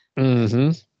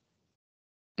 and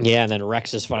then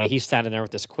Rex is funny. He's standing there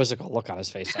with this quizzical look on his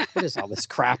face, like, what is all this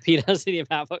crap? He doesn't even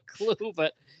have a clue.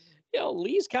 But,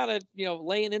 Lee's kind of,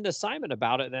 laying into Simon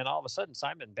about it. And then all of a sudden,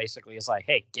 Simon basically is like,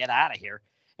 hey, get out of here.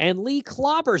 And Lee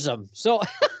clobbers him. So,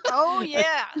 oh,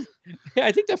 yeah.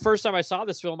 I think the first time I saw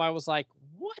this film, I was like,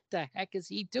 what the heck is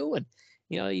he doing?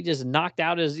 He just knocked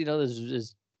out his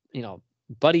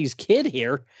buddy's kid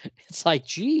here. It's like,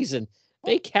 geez, and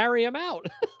they carry him out.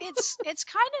 it's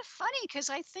kind of funny because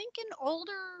I think in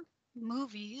older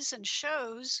movies and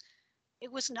shows,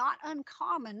 it was not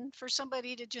uncommon for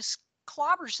somebody to just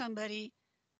clobber somebody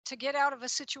to get out of a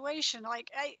situation.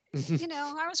 Like I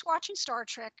was watching Star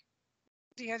Trek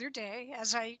the other day,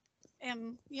 as I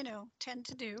am, tend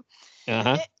to do.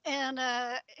 And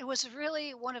it was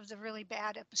really one of the really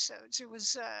bad episodes. It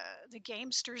was the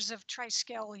Gamesters of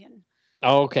Triskelion.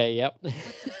 Okay, yep.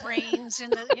 With the brains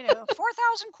and the, 4,000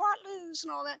 Quatloos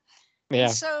and all that. Yeah.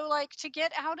 And so, like, to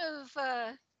get out of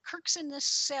Kirk's in this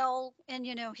cell, and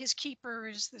his keeper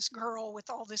is this girl with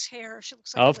all this hair. She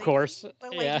looks like Of course. the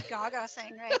Yeah. Lady Gaga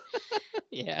thing, right?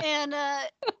 Yeah. And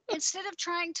instead of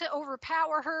trying to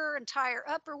overpower her and tie her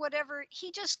up or whatever,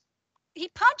 he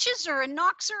punches her and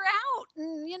knocks her out.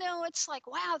 And it's like,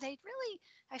 wow, they really,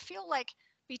 I feel like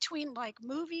between like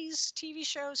movies, TV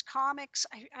shows, comics,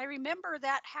 I remember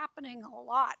that happening a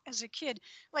lot as a kid.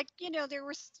 Like, there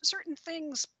were certain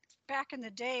things back in the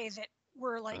day that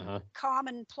were like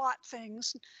common plot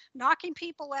things, knocking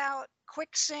people out,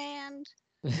 quicksand.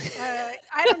 I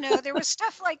don't know. There was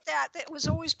stuff like that was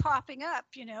always popping up,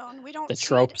 and we don't The see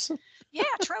tropes. Yeah,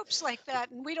 tropes like that,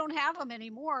 and we don't have them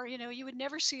anymore. You would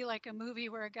never see like a movie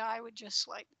where a guy would just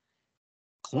like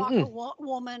clock a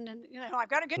woman, and I've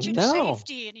got to get you to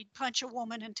safety, and he'd punch a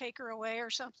woman and take her away or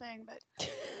something. But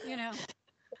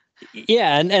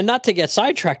Yeah, and not to get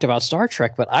sidetracked about Star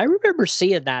Trek, but I remember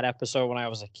seeing that episode when I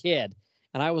was a kid,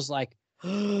 and I was like,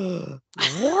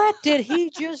 what did he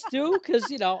just do?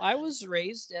 Because, I was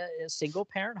raised a single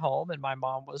parent home, and my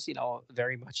mom was,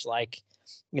 very much like,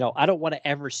 I don't want to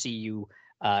ever see you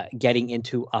getting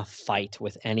into a fight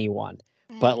with anyone.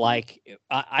 But like,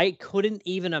 I couldn't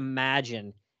even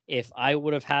imagine if I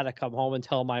would have had to come home and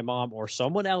tell my mom or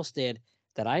someone else did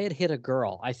that I had hit a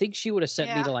girl. I think she would have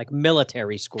sent me to like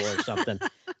military school or something.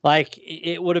 Like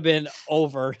it would have been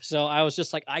over. So I was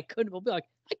just like, I couldn't be like,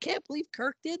 I can't believe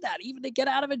Kirk did that, even to get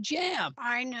out of a jam.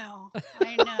 I know.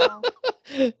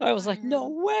 I was like, no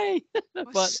way.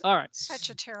 But all right. Such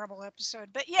a terrible episode.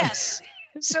 But yes.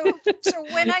 So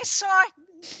when I saw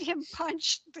him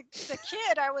punch the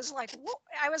kid, I was like, what?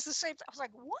 I was the same. I was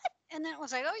like, what? And then it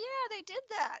was like, oh yeah, they did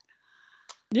that.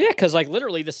 Yeah, because like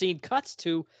literally the scene cuts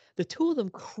to the two of them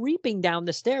creeping down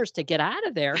the stairs to get out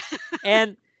of there.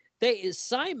 And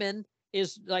Simon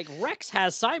is like, Rex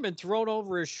has Simon thrown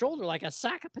over his shoulder like a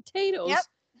sack of potatoes. Yep.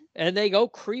 And they go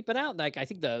creeping out. Like I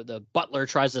think the butler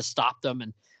tries to stop them,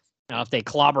 and if they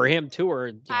clobber him too,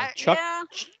 or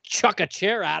chuck a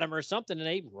chair at him or something, and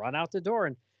they run out the door.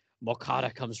 And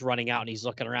Mokata comes running out, and he's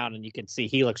looking around, and you can see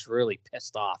he looks really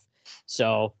pissed off.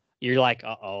 So you're like,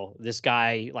 uh-oh, this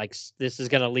guy, like, this is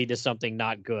going to lead to something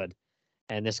not good.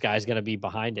 And this guy's going to be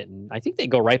behind it. And I think they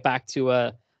go right back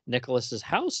to Nicholas's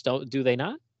house, do they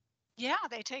not? Yeah,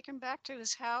 they take him back to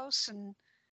his house, and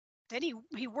then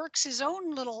he works his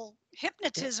own little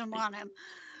hypnotism on him.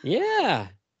 Yeah,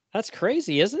 that's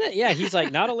crazy, isn't it? Yeah, he's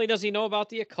like, not only does he know about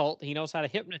the occult, he knows how to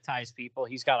hypnotize people.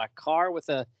 He's got a car with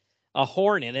a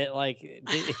horn in it. Like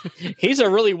he's a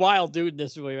really wild dude in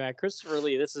this movie, man. Christopher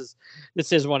Lee, this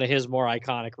is one of his more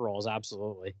iconic roles.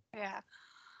 Absolutely. Yeah.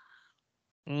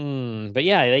 But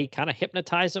yeah, they kind of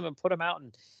hypnotize him and put him out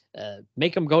and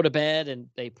make him go to bed. And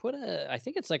they put I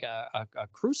think it's like a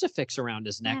crucifix around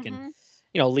his neck. And,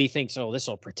 Lee thinks, oh, this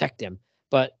will protect him.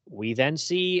 But we then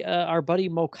see our buddy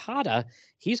Mokata.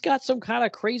 He's got some kind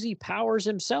of crazy powers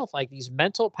himself, like these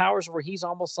mental powers where he's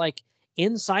almost like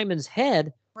in Simon's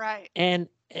head. Right. And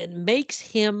makes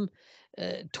him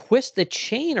twist the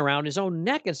chain around his own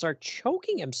neck and start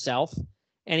choking himself.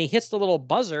 And he hits the little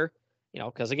buzzer,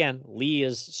 because again, Lee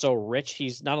is so rich.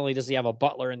 He's not only does he have a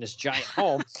butler in this giant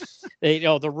home,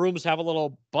 the rooms have a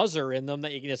little buzzer in them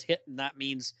that you can just hit. And that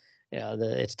means,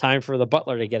 it's time for the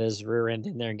butler to get his rear end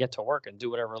in there and get to work and do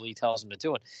whatever Lee tells him to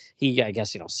do. And he, I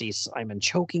guess, sees Simon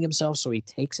choking himself. So he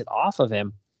takes it off of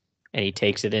him and he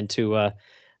takes it into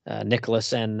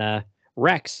Nicholas and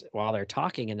Rex while they're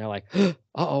talking, and they're like,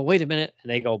 oh, wait a minute. And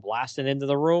they go blasting into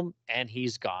the room and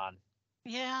he's gone.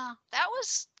 Yeah, that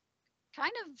was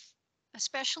kind of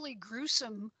especially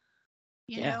gruesome.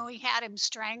 He had him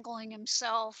strangling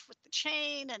himself with the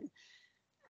chain. And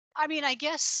I mean, I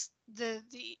guess the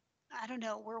I don't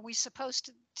know, were we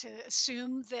supposed to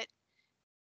assume that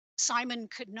Simon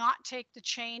could not take the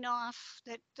chain off,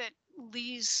 that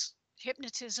Lee's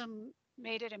hypnotism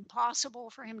made it impossible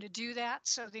for him to do that,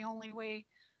 so the only way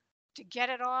to get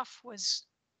it off was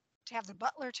to have the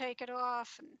butler take it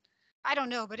off? And I don't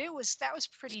know, but that was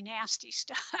pretty nasty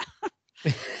stuff.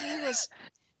 He was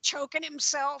choking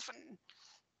himself and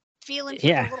feeling for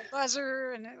the little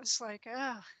buzzer, and it was like,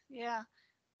 oh yeah,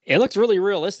 it looked really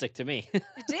realistic to me. It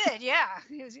did, yeah.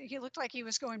 He looked like he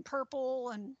was going purple,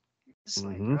 and it's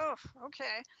like, oh,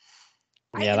 okay.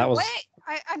 Yeah, that was.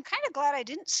 I'm kind of glad I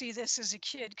didn't see this as a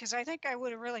kid, because I think I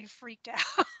would have really freaked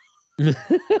out.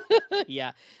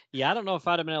 Yeah. I don't know if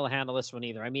I'd have been able to handle this one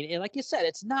either. I mean, like you said,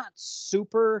 it's not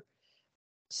super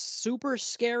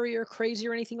scary or crazy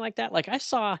or anything like that. Like I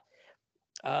saw,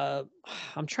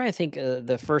 I'm trying to think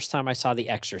the first time I saw The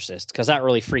Exorcist, because that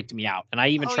really freaked me out. And I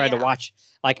even tried to watch,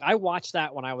 like I watched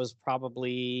that when I was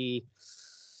probably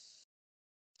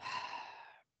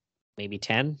maybe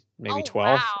 10, maybe Oh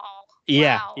 12. wow.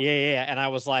 Yeah, Wow. yeah, yeah. And I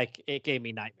was like, it gave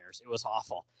me nightmares. It was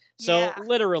awful. So Yeah.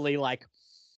 literally, like,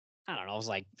 I don't know, it was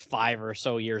like 5 or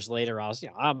so years later.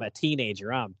 I'm a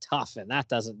teenager. I'm tough, and that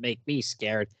doesn't make me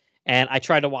scared. And I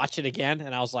tried to watch it again,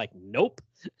 and I was like, nope.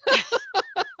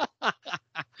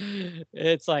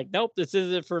 It's like, nope, this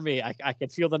isn't for me. I can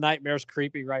feel the nightmares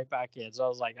creeping right back in. So I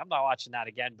was like, I'm not watching that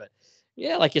again. But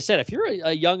yeah, like you said, if you're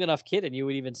a young enough kid and you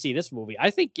would even see this movie, I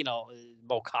think,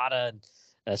 Mokata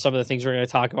and some of the things we're going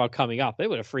to talk about coming up, it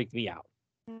would have freaked me out.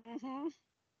 Mm-hmm.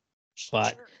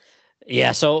 But Sure.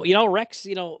 yeah, so Rex,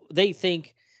 they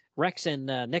think Rex and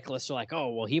Nicholas are like,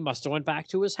 oh well, he must have went back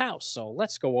to his house, so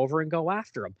let's go over and go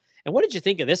after him. And what did you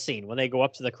think of this scene when they go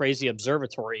up to the crazy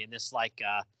observatory and this like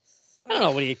I don't know,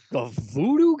 Ugh. what do you the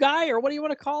voodoo guy or what do you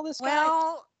want to call this guy?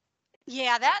 Well,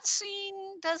 yeah, that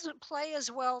scene doesn't play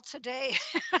as well today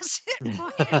as it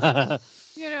might have,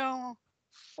 you know,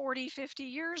 40, 50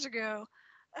 years ago.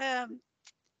 Um,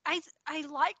 I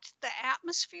liked the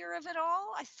atmosphere of it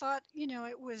all. I thought,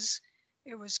 it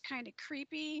was kind of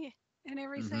creepy and Hmm.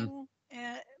 everything.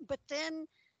 But then,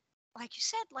 like you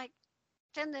said, like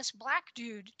then this black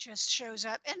dude just shows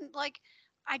up and like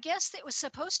I guess it was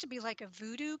supposed to be like a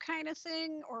voodoo kind of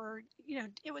thing, or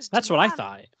it was That's what I demonic.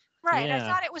 thought. Right. I Yeah.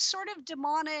 thought it was sort of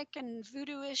demonic and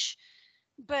voodoo-ish,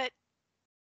 but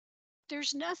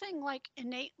there's nothing like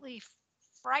innately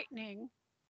frightening.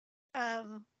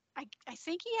 I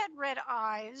think he had red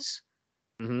eyes.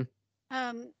 Hmm.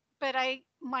 But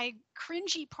my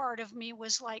cringy part of me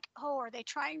was like, oh, are they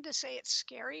trying to say it's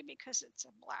scary because it's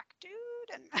a black dude?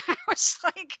 And I was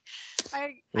like,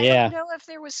 I don't Yeah. know if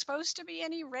there was supposed to be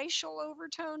any racial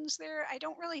overtones there. I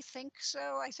don't really think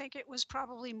so. I think it was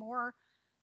probably more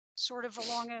sort of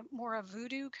along a more a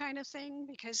voodoo kind of thing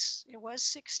because it was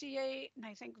 68 and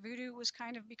I think voodoo was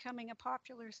kind of becoming a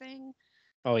popular thing.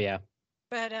 Oh yeah.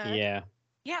 But Yeah.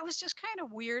 yeah, it was just kind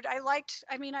of weird. I liked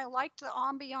the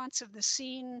ambiance of the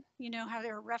scene, how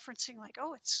they were referencing like,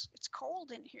 oh, it's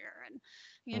cold in here and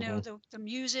Hmm. the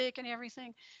music and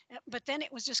everything. But then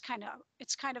it's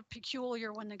kind of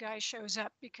peculiar when the guy shows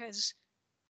up because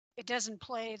it doesn't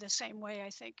play the same way I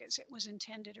think as it was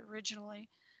intended originally.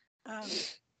 Um,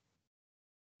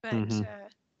 but Hmm.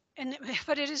 and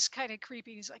but it is kind of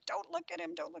creepy. He's like, don't look at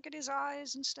him, don't look at his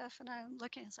eyes and stuff. And I'm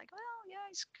looking, it's like, well, yeah,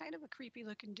 he's kind of a creepy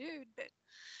looking dude, but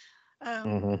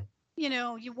um, Hmm.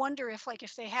 you wonder if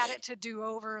they had it to do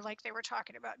over, like they were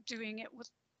talking about doing it with,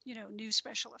 new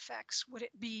special effects, would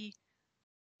it be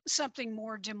something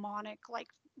more demonic, like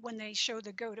when they show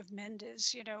the Goat of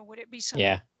Mendes, would it be something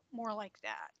Yeah. more like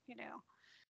that,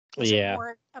 Was it Yeah.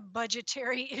 more a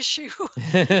budgetary issue?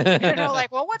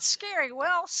 Like, well, what's scary?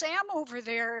 Well, Sam over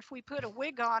there, if we put a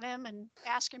wig on him and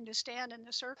ask him to stand in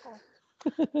the circle,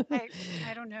 I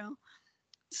I don't know.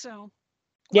 So,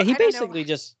 Yeah, well, he I don't know. basically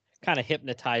just kind of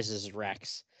hypnotizes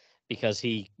Rex because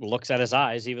he looks at his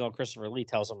eyes, even though Christopher Lee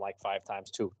tells him like 5 times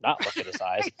to not look at his I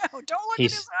eyes. know. Don't look at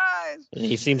his He's eyes.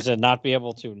 he seems to not be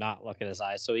able to not look at his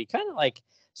eyes. So he kind of like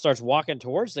starts walking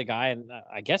towards the guy, and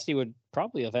I guess he would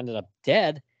probably have ended up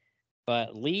dead.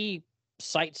 But Lee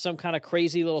cites some kind of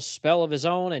crazy little spell of his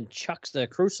own and chucks the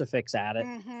crucifix at it,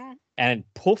 Mm-hmm. and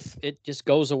poof, it just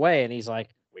goes away. And he's like,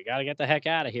 "We got to get the heck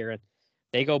out of here." And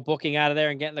they go booking out of there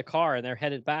and get in the car, and they're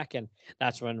headed back. And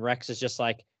that's when Rex is just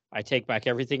like, "I take back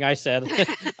everything I said.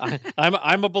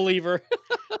 I'm a believer."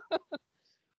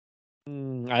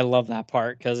 I love that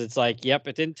part because it's like, yep,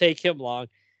 it didn't take him long.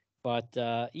 But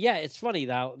yeah, it's funny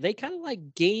now. They kind of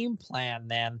like game plan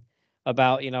then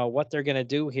about what they're gonna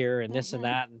do here and this and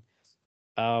Mm-hmm. that.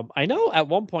 And I know at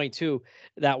one point too,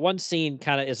 that one scene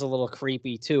kind of is a little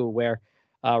creepy too, where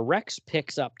Rex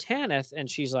picks up Tanith and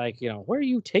she's like, where are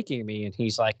you taking me? And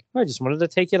he's like, I just wanted to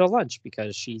take you to lunch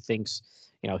because she thinks,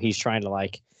 he's trying to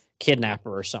like kidnap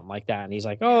her or something like that. And he's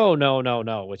like, Yeah. oh no, no,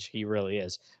 no, which he really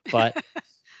is. But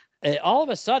all of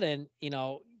a sudden,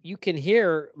 you can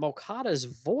hear Mokata's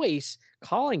voice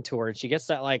calling to her, and she gets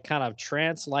that like kind of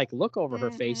trance like look over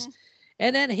her face, Mm-hmm.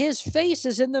 and then his face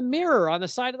is in the mirror on the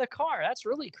side of the car. That's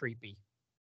really creepy.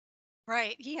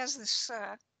 Right. He has this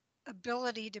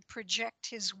ability to project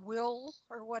his will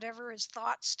or whatever, his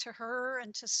thoughts to her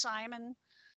and to Simon.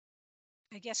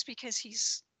 I guess because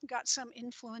he's got some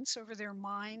influence over their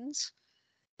minds.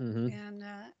 Hmm. And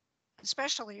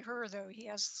especially her, though, he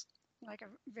has like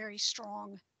a very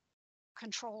strong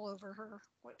control over her,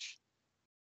 which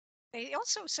they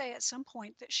also say at some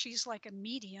point that she's like a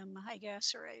medium, I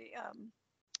guess, or a,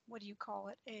 what do you call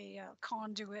it? A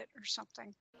conduit or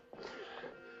something.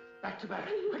 Back to back,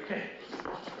 quickly.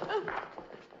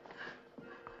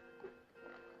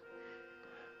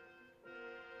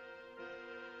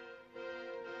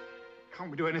 can't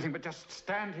we do anything but just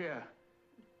stand here?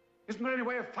 Isn't there any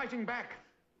way of fighting back?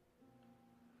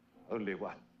 Only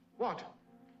one. What?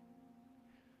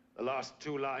 The last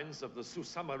 2 lines of the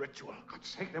Susama ritual. God's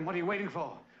sake, then what are you waiting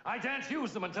for? I daren't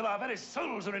use them until our very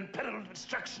souls are in peril of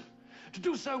destruction. To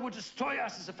do so would destroy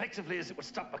us as effectively as it would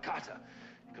stop Makata.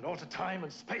 It could alter time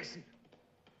and space and...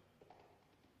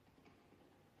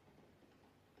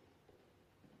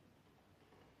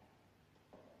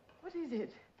 What is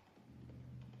it?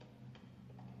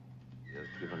 He has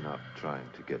given up trying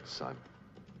to get Simon.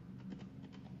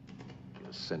 He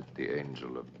has sent the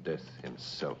angel of death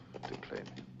himself to claim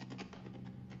him.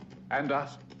 And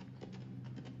us?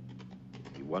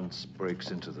 If he once breaks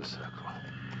into the circle,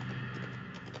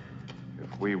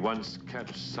 if we once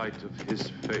catch sight of his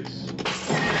face,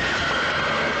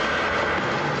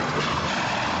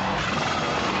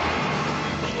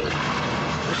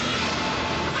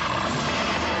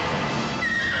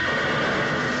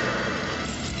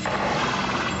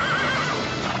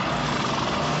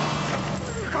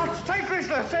 God's sake,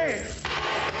 Chrysler, say it!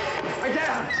 I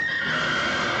daren't!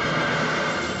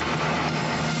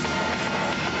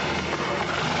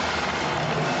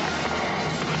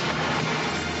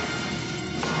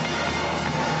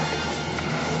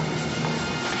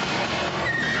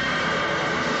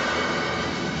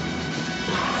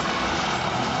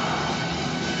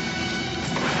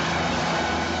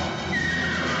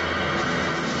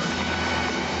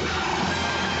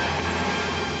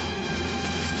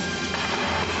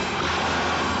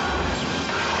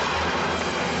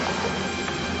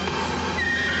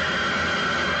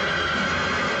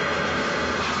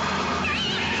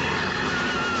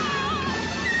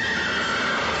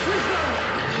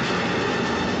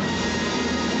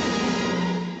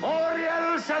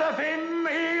 Oriel Seraphim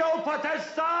Io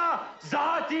Potesta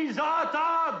Zati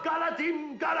Zata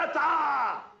Galatim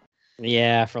Galata!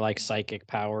 Yeah, for like psychic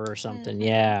power or something.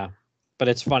 Yeah. But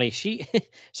it's funny. She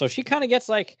so she kind of gets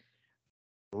like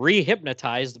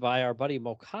re-hypnotized by our buddy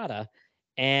Mokata,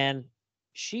 and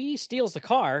she steals the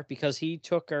car because he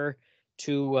took her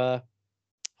to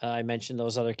I mentioned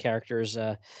those other characters,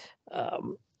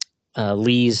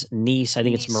 Lee's niece, I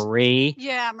think it's Niece. Marie,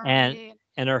 Yeah, and Marie.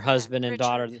 and her husband and Richard.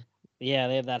 daughter. Yeah,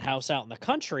 they have that house out in the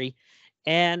country,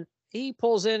 and he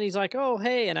pulls in. He's like, "Oh,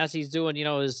 hey!" And as he's doing,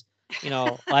 his,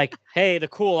 like, "Hey, the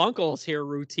cool uncle's here"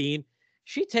 routine,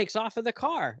 she takes off in the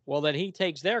car. Well, then he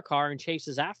takes their car and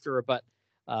chases after her, but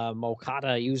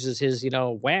Mokata uses his,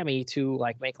 whammy to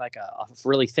like make like a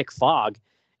really thick fog,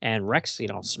 and Rex,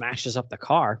 smashes up the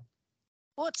car.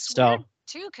 Well, it's So, weird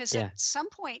too, because yeah. at some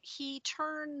point he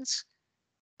turns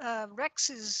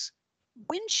Rex's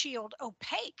windshield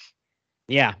opaque.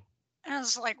 Yeah, And I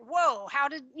was like, whoa, how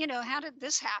did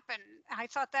this happen? I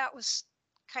thought that was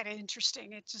kind of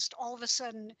interesting. It just all of a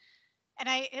sudden, and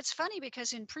it's funny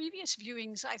because in previous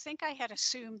viewings, I think I had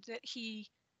assumed that he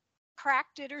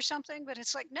cracked it or something, but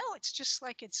it's like, no, it's just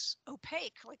like it's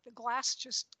opaque. Like the glass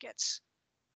just gets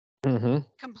hmm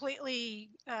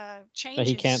completely changes. but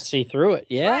he can't see through it.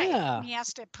 Right. Yeah, And he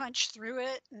has to punch through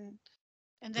it,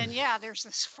 and then there's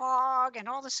this fog and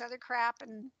all this other crap,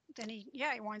 and then he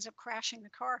winds up crashing the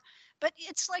car. But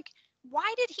it's like,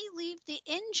 why did he leave the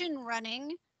engine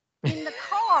running in the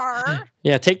car?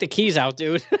 yeah. Take the keys out,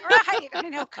 dude. Right.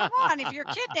 Come on. If you're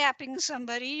kidnapping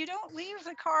somebody, you don't leave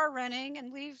the car running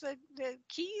and leave the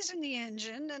keys in the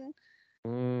engine. And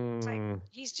it's like, Mm.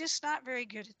 he's just not very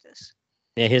good at this.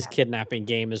 Yeah, his Yeah. kidnapping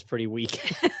game is pretty weak.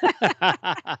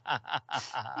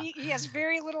 He has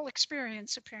very little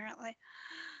experience, apparently.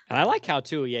 And I like how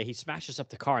too, yeah, he smashes up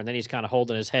the car and then he's kind of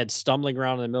holding his head, stumbling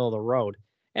around in the middle of the road.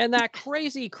 And that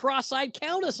crazy cross-eyed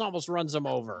countess almost runs him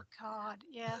over. God,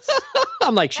 yes.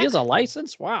 I'm like, she has a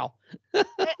license? Wow.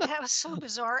 That was so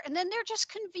bizarre. And then they're just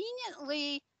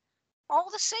conveniently, all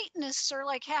the Satanists are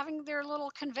like having their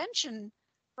little convention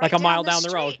Like right a mile down the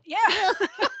road. street. Yeah.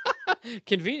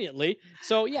 Conveniently.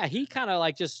 So yeah, he kind of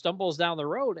like just stumbles down the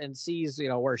road and sees,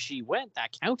 where she went,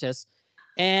 that countess.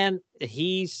 And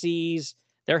he sees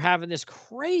they're having this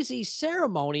crazy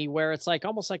ceremony where it's like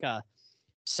almost like a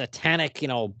satanic,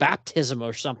 baptism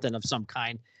or something of some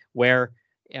kind, where,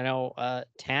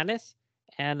 Tanith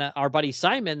and our buddy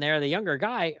Simon there, the younger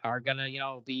guy, are gonna,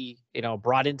 be,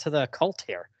 brought into the cult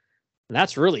here. And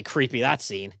that's really creepy, that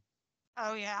scene.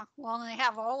 Oh, yeah. Well, and they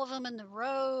have all of them in the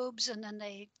robes, and then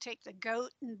they take the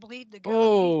goat and bleed the goat.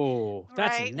 Oh,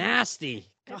 that's Right. nasty.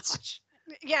 It's- Gosh.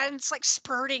 Yeah, and it's like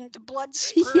spurting, the blood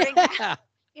spurting Yeah.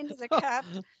 into the cup.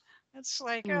 It's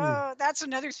like, oh, that's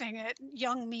another thing that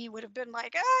young me would have been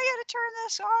like, oh, I got to turn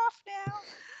this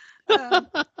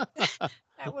off now.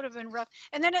 That would have been rough.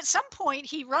 And then at some point,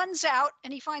 he runs out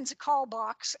and he finds a call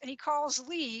box and he calls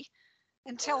Lee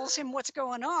and tells him what's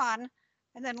going on.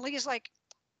 And then Lee's like,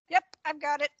 yep, I've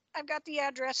got it. I've got the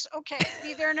address. Okay,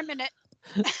 be there in a minute.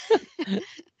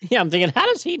 Yeah, I'm thinking, how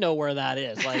does he know where that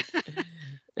is? Like,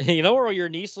 you know where your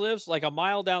niece lives? Like a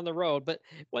mile down the road. But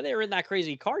when they were in that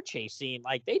crazy car chase scene,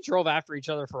 like they drove after each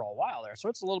other for a while there. So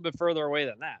it's a little bit further away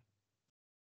than that.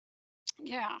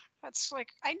 Yeah, that's like,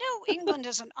 I know England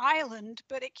is an island,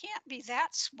 but it can't be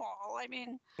that small. I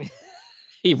mean,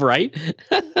 Right?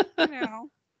 you know.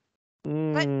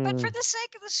 But for Mm, the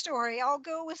sake of the story, I'll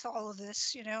go with all of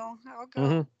this,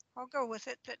 mhm. I'll go with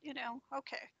it that,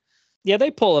 okay. Yeah,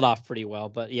 they pull it off pretty well.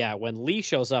 But yeah, when Lee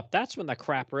shows up, that's when the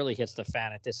crap really hits the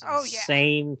fan at this Oh yeah.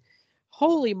 insane.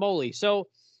 Holy moly. So,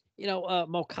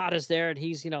 Mokata's there and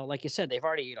he's, like you said, they've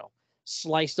already,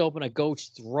 sliced open a goat's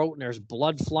throat and there's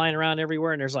blood flying around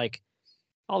everywhere. And there's like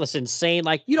all this insane,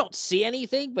 like you don't see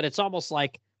anything, but it's almost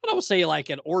like, I don't say like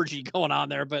an orgy going on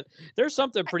there, but there's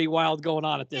something pretty wild going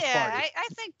on at this Yeah, party. I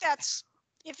think that's,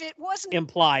 if it wasn't,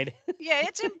 Implied. yeah,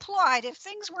 it's implied. If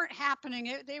things weren't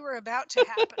happening, they were about to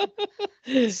happen.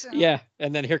 So, Yeah.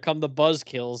 And then here come the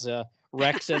buzzkills,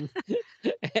 Rex and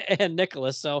and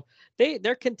Nicholas. So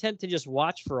they're content to just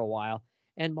watch for a while.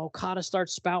 And Mokata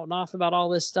starts spouting off about all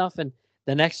this stuff. And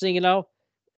the next thing you know,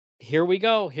 here we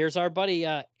go. Here's our buddy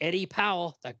Eddie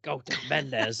Powell, the goat of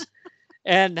Mendez.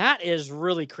 And that is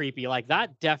really creepy. Like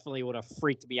that definitely would have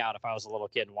freaked me out if I was a little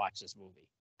kid and watched this movie.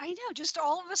 I know, just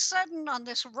all of a sudden on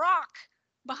this rock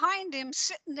behind him,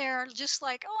 sitting there, just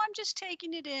like, oh, I'm just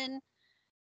taking it in.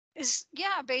 Is,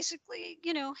 yeah, basically,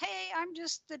 hey, I'm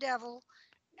just the devil.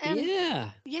 And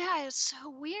Yeah. yeah, it's so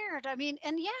weird. I mean,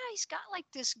 and yeah, he's got like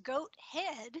this goat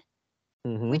head,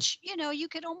 Mm-hmm. which, you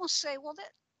could almost say, well,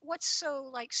 what's so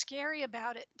like scary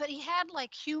about it? But he had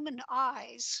like human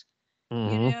eyes,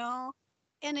 you Mm-hmm. know,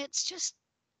 and it's just,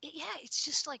 yeah, it's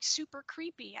just like super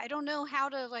creepy. I don't know how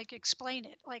to like explain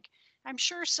it. Like, I'm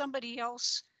sure somebody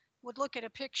else would look at a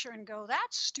picture and go,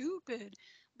 that's stupid.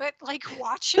 But like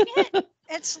watching it,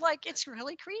 it's like, it's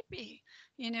really creepy.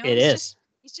 It He's just, is.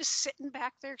 he's just sitting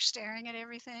back there staring at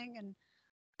everything. And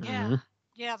yeah, Mm-hmm.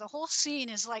 yeah, the whole scene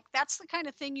is like, that's the kind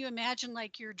of thing you imagine,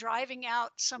 like you're driving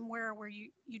out somewhere where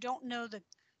you don't know the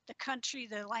country,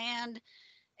 the land,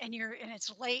 and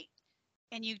it's late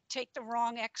and you take the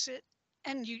wrong exit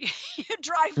and you you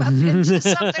drive up into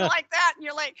something like that and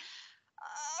you're like,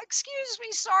 excuse me,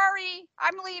 sorry,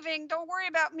 I'm leaving, don't worry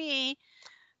about me,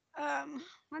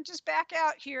 I'm just back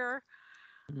out here,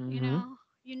 you Mm-hmm. know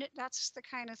that's the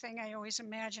kind of thing I always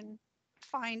imagine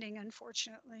finding,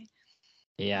 unfortunately.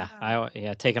 Yeah. um,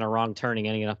 Yeah, taking a wrong turning,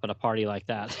 ending up at a party like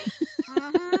that.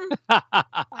 uh-huh.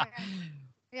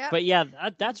 Yep. But yeah,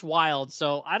 that's wild.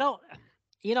 So I don't,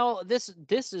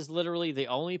 this is literally the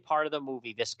only part of the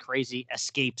movie, this crazy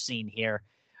escape scene here,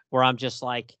 where I'm just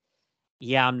like,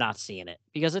 yeah, I'm not seeing it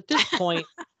because at this point,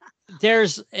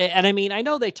 and I mean, I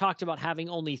know they talked about having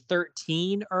only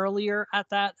 13 earlier at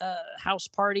that house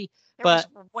party, There was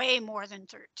but way more than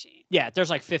 13. yeah, there's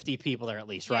like 50 people there at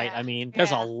least, right? Yeah, I mean,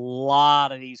 there's a yeah.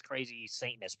 lot of these crazy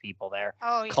Satanist people there,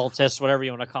 Oh yeah. cultists, whatever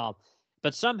you want to call them.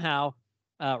 But somehow,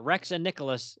 Rex and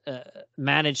Nicholas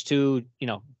managed to,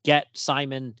 get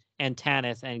Simon and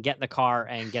Tanith and get in the car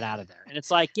and get out of there. And it's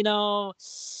like,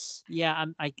 yeah,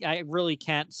 I really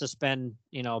can't suspend,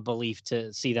 belief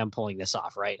to see them pulling this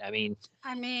off, right? I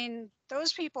mean,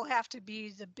 those people have to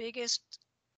be the biggest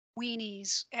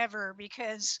weenies ever,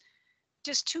 because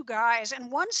just two guys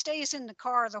and one stays in the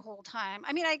car the whole time.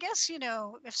 I mean, I guess,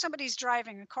 if somebody's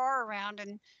driving a car around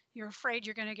and you're afraid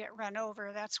you're going to get run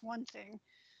over, that's one thing.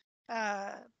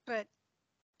 But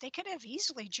they could have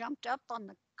easily jumped up on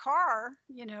the car,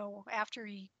 after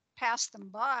he passed them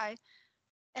by.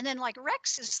 And then like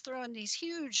Rex is throwing these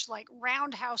huge like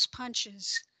roundhouse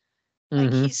punches.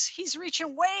 Like mm-hmm. he's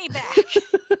reaching way back,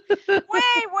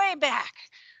 way back,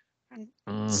 and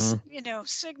Mm-hmm.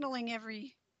 signaling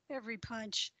every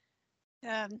punch.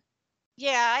 Um,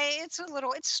 yeah,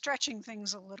 it's stretching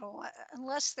things a little,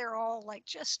 unless they're all like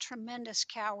just tremendous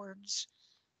cowards.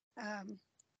 Um,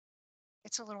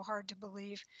 it's a little hard to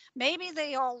believe. Maybe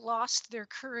they all lost their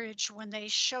courage when they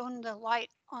shone the light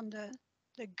on the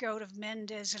goat of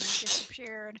Mendez and it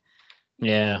disappeared. You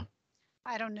Yeah. know,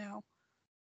 I don't know,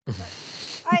 but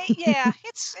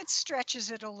it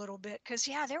stretches it a little bit, because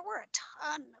yeah, there were a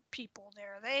ton of people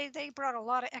there. They brought a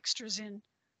lot of extras in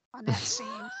on that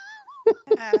scene.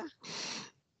 Uh,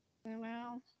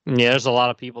 well, Yeah, there's a lot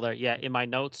of people there. Yeah, in my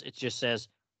notes, it just says,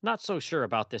 not so sure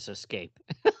about this escape.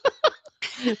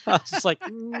 I was just like,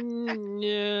 yeah,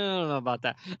 I don't know about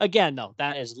that. Again, no,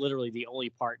 that is literally the only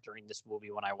part during this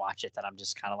movie when I watch it that I'm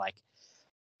just kind of like,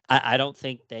 I don't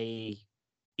think they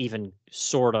even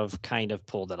sort of kind of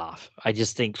pulled it off. I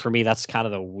just think for me that's kind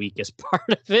of the weakest part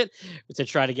of it, to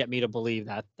try to get me to believe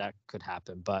that that could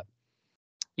happen. But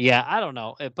yeah, I don't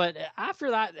know. But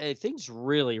after that, things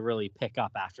really, really pick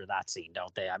up after that scene,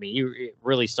 don't they? I mean, it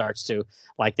really starts to,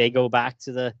 like, they go back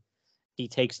to he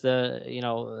takes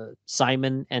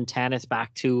Simon and Tanith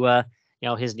back to,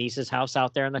 his niece's house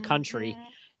out there in the country.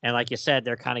 Mhm. And like you said,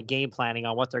 they're kind of game planning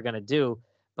on what they're going to do.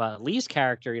 But Lee's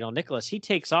character, Nicholas, he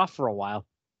takes off for a while,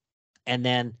 and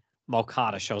then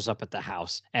Mokata shows up at the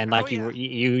house. And Oh like yeah.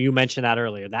 you mentioned that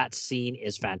earlier, that scene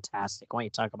is fantastic. Why don't you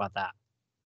talk about that?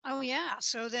 Oh yeah.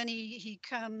 So then he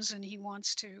comes and he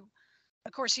wants to,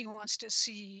 of course, he wants to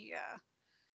see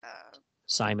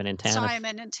Simon and Tanith.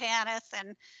 Simon and Tanith,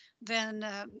 and then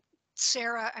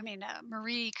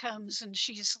Marie comes and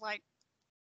she's like,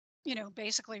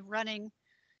 basically running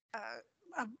uh,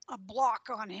 a block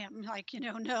on him, like,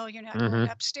 no, you're not going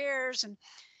Hmm. upstairs, and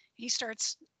he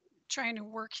starts trying to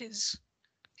work his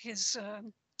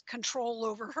control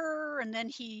over her, and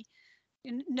then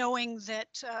knowing that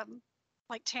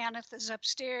like Tanith is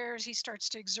upstairs, he starts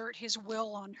to exert his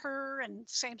will on her, and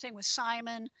same thing with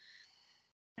Simon,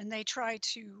 and they try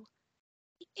to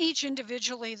each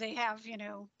individually they have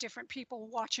different people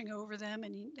watching over them,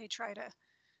 and they try to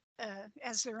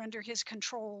as they're under his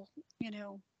control, you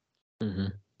know Hmm.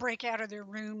 break out of their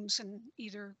rooms and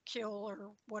either kill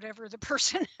or whatever the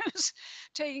person who's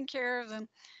taking care of them,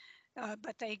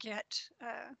 but they get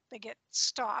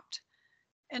stopped,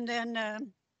 and then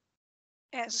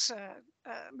as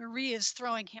Marie is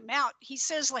throwing him out, he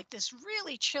says like this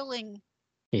really chilling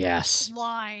Yes.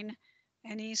 line,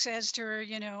 and he says to her,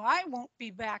 I won't be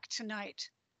back tonight,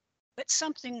 but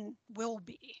something will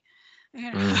be.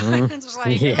 Hmm. It's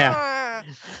like, Yeah.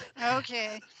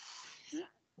 okay.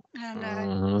 And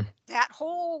Hmm. that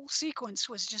whole sequence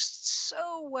was just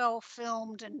so well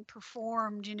filmed and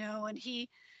performed, and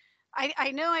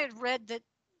I know I had read that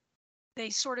they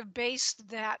sort of based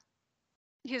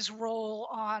his role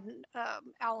on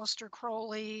Aleister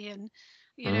Crowley, and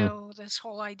Hmm. this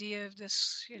whole idea of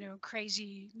this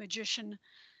crazy magician,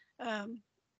 um,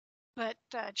 but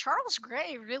Charles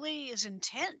Gray really is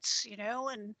intense,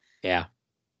 and Yeah.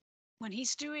 when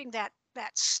he's doing that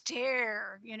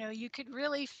stare, you could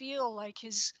really feel like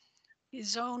his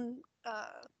own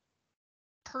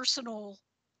personal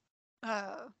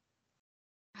uh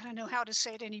I don't know how to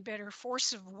say it any better,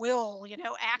 force of will,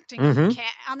 acting on Hmm.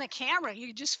 on the camera.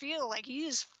 You just feel like he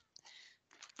is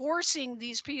forcing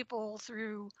these people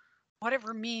through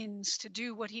whatever means to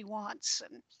do what he wants,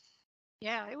 and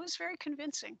yeah, it was very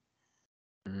convincing.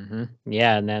 Hmm.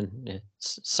 Yeah, and then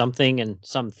something and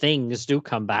some things do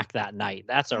come back that night.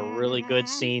 That's a really good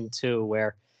Hmm. scene too,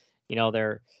 where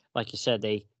they're, like you said,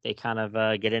 they kind of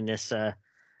get in this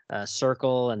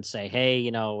circle and say, hey,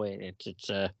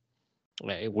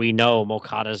 we know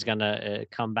Mokata's gonna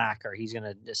come back, or he's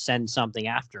gonna send something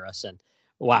after us. And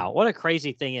wow, what a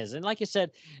crazy thing is. And like you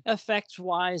said, effects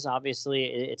wise, obviously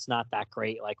it's not that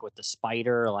great. Like with the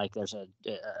spider, like there's a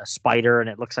spider and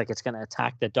it looks like it's gonna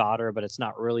attack the daughter, but it's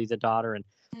not really the daughter. And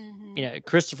Hmm.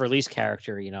 Christopher Lee's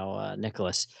character,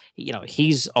 Nicholas,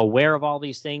 he's aware of all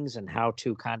these things and how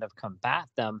to kind of combat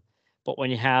them. But when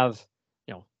you have,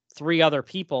 three other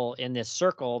people in this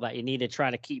circle that you need to try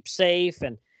to keep safe,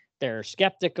 and they're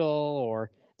skeptical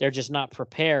or they're just not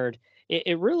prepared,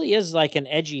 it really is like an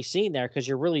edgy scene there, because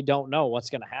you really don't know what's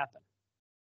going to happen.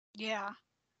 Yeah,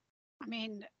 I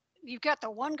mean, you've got the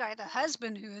one guy, the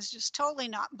husband, who is just totally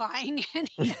not buying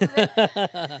any of it,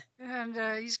 and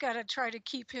he's got to try to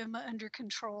keep him under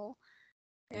control.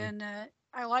 And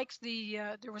I liked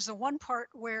there was the one part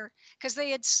where, because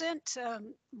they had sent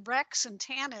Rex and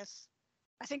Tanith.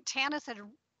 I think Tanith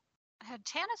had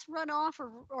Tanith run off,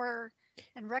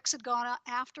 and Rex had gone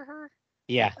after her.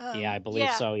 Yeah, yeah, I believe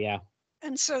Yeah, so. Yeah.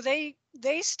 and so they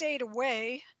stayed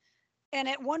away. And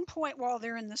at one point, while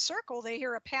they're in the circle, they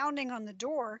hear a pounding on the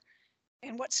door,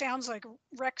 and what sounds like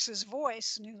Rex's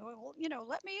voice. And he's like, well,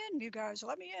 let me in, you guys,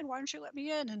 let me in. Why don't you let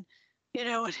me in? And and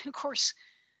of course,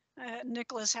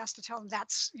 Nicholas has to tell him,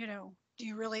 do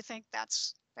you really think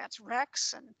that's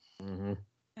Rex? Hmm.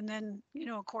 And then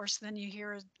of course, then you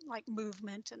hear like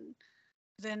movement, and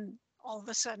then all of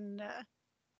a sudden,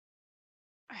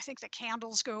 I think the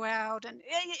candles go out, and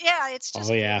yeah, it's Oh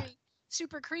just yeah. very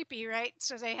super creepy, right?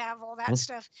 So they have all that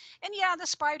stuff, and yeah, the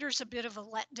spider's a bit of a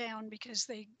letdown because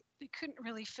they couldn't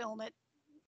really film it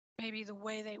maybe the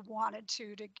way they wanted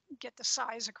to get the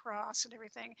size across and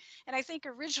everything. And I think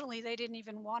originally they didn't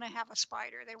even want to have a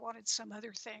spider; they wanted some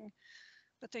other thing,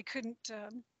 but they couldn't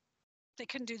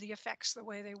do the effects the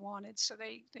way they wanted, so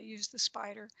they used the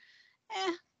spider.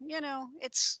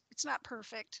 It's not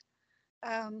perfect,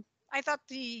 I thought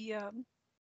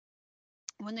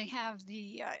when they have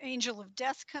the Angel of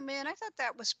Death come in, I thought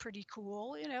that was pretty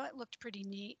cool. You know, it looked pretty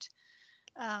neat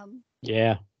um,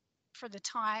 Yeah. for the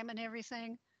time and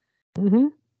everything. Mm-hmm.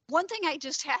 One thing I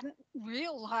just hadn't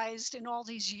realized in all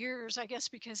these years, I guess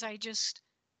because I just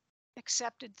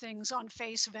accepted things on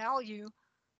face value,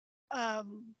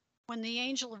 when the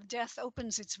Angel of Death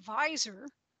opens its visor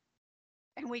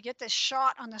and we get this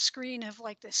shot on the screen of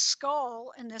like this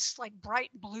skull and this like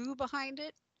bright blue behind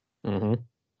it, Mm-hmm.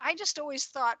 I just always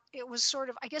thought it was sort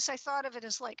of, I guess I thought of it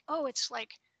as like, oh, it's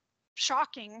like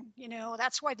shocking, you know,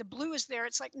 that's why the blue is there.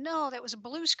 It's like, no, that was a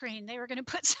blue screen. They were going to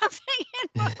put something in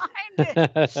behind it.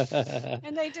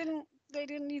 And they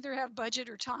didn't either have budget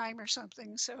or time or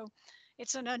something. So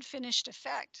it's an unfinished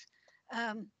effect.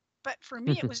 Um, but for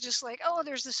me, it was just like, oh,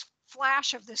 there's this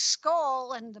flash of this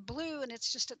skull and the blue, and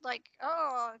it's just like,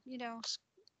 oh, you know,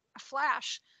 a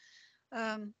flash.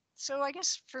 So I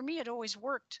guess for me, it always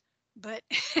worked, but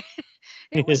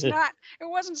it was not. It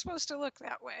wasn't supposed to look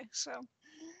that way. So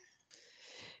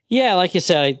Yeah, like you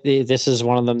said, this is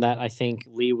one of them that I think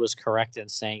Lee was correct in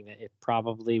saying that it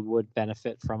probably would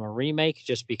benefit from a remake,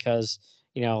 just because,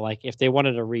 like if they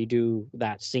wanted to redo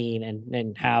that scene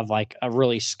and have like a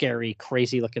really scary,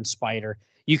 crazy looking spider,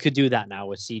 you could do that now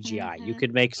with CGI. You hmm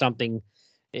could make something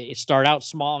start out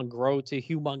small and grow to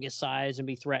humongous size and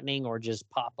be threatening, or just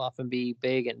pop up and be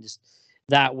big, and just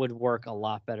that would work a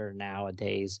lot better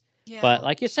nowadays. But yeah,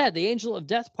 like you said, the Angel of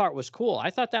Death part was cool. I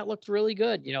thought that looked really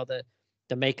good.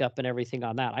 The makeup and everything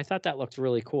on that. I thought that looked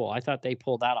really cool. I thought they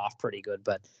pulled that off pretty good.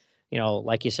 But,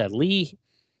 like you said, Lee,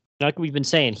 like we've been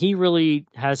saying, he really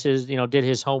has did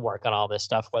his homework on all this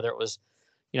stuff, whether it was,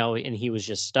 and he was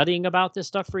just studying about this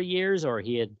stuff for years, or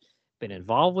he had been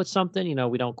involved with something.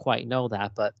 We don't quite know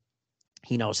that, but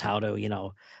he knows how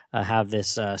to, have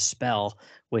this spell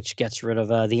which gets rid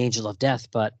of the angel of death,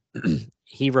 but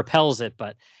he repels it.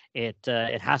 But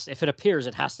it has, if it appears,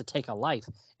 it has to take a life,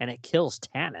 and it kills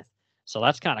Tanith. So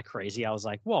that's kind of crazy. I was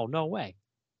like, whoa, no way.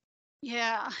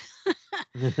 yeah.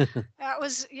 That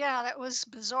was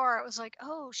bizarre. It was like,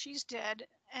 oh, she's dead,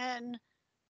 and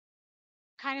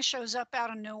kind of shows up out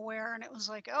of nowhere, and it was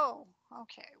like, oh,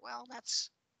 okay, well, that's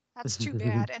too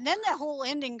bad. And then the whole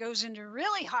ending goes into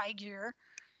really high gear.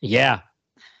 Yeah.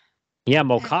 Yeah. And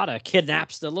Mokata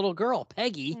kidnaps the little girl,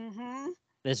 Peggy, hmm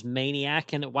this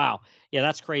maniac. And wow. Yeah,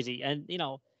 that's crazy. And,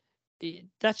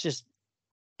 that's just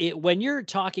it. When you're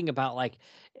talking about like,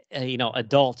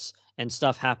 adults and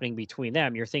stuff happening between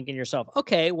them, you're thinking to yourself,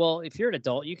 okay, well, if you're an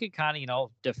adult, you could kind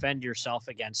of, defend yourself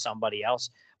against somebody else,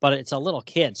 but it's a little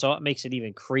kid. So it makes it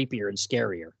even creepier and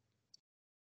scarier.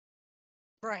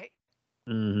 right.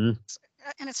 Hmm.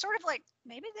 And it's sort of like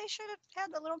maybe they should have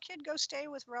had the little kid go stay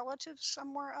with relatives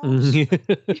somewhere else. But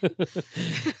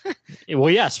Well,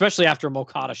 yeah, especially after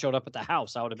Mokata showed up at the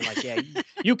house, I would have been like, yeah,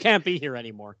 you can't be here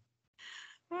anymore.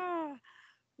 ah,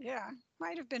 yeah,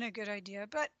 might have been a good idea.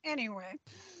 But anyway,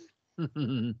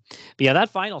 But yeah, that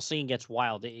final scene gets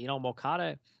wild.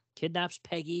 Mokata kidnaps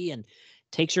Peggy and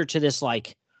takes her to this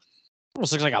like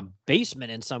almost looks like a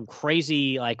basement in some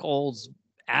crazy like old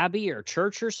abbey or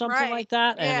church or something right. like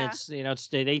that. And Yeah. it's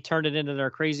they turned it into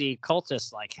their crazy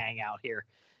cultist like hangout here.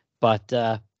 But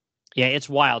yeah, it's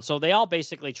wild. So they all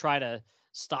basically try to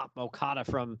stop Mokata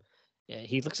from.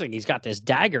 He looks like he's got this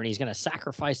dagger and he's going to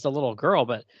sacrifice the little girl,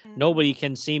 but nobody hmm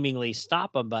can seemingly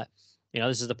stop him. But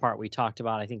this is the part we talked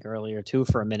about, I think, earlier too,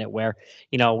 for a minute, where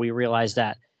we realized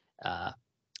that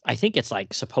I think it's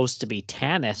like supposed to be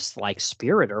Tanith's like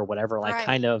spirit or whatever, like Right.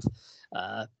 kind of.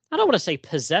 I don't want to say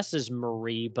possesses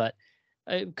Marie, but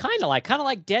kind of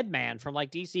like Dead Man from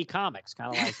like DC Comics,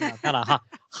 kind of like kind of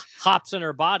hops in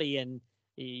her body and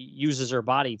he uses her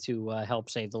body to help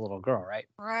save the little girl, right?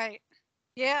 Right.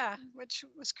 Yeah, which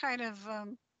was kind of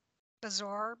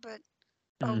bizarre, but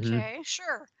Hmm. okay,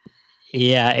 sure.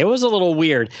 Yeah, it was a little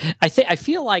weird. I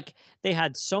feel like they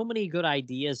had so many good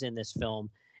ideas in this film,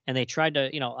 and they tried to,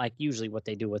 like usually what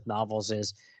they do with novels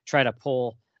is try to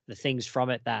pull the things from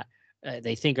it that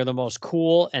they think are the most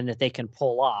cool and that they can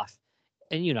pull off.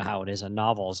 And you know how it is, a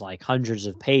novel is like hundreds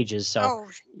of pages, so Oh,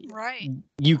 right.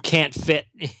 you can't fit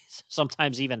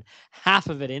sometimes even half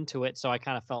of it into it. So I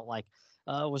kind of felt like,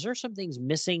 was there some things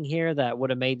missing here that would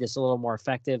have made this a little more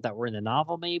effective that were in the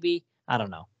novel? Maybe, I don't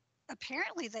Well, know.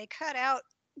 apparently they cut out,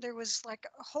 there was like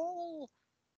a whole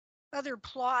other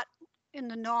plot in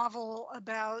the novel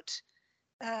about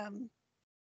um,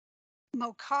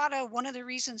 Mokata. One of the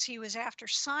reasons he was after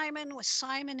Simon was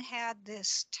Simon had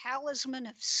this talisman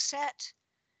of Set,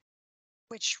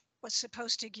 which was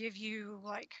supposed to give you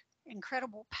like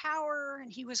incredible power,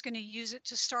 and he was going to use it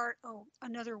to start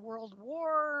another world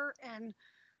war. And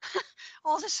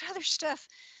all this other stuff.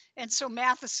 And so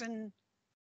Matheson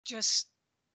just,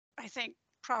 I think,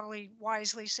 probably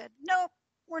wisely said, nope,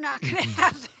 we're not going to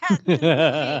have that in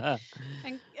the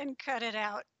movie, and cut it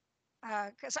out.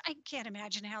 Because I can't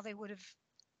imagine how they would have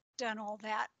done all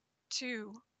that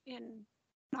too in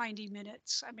 90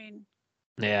 minutes. I mean,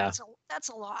 Yeah. that's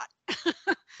a lot.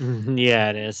 Yeah,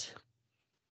 it is.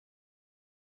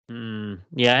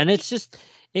 Yeah, and it's just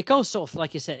it goes so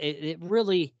like you said, it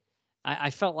really I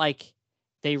felt like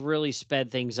they really sped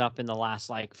things up in the last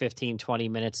like 15, 20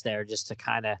 minutes there just to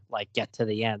kind of like get to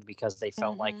the end because they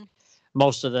felt like Mhm.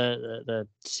 most of the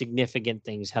significant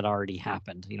things had already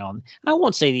happened. I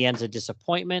won't say the end's a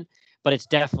disappointment, but it's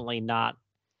definitely not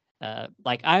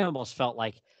like I almost felt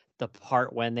like the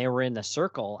part when they were in the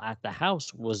circle at the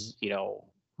house was,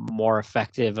 more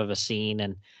effective of a scene,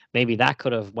 and maybe that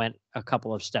could have went a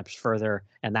couple of steps further,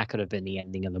 and that could have been the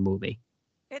ending of the movie.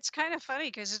 It's kind of funny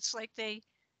because it's like they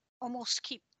almost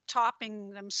keep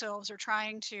topping themselves or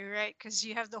trying to, right? Because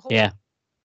you have the whole Yeah.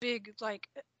 big like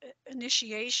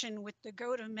initiation with the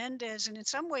goat of Mendez, and in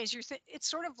some ways it's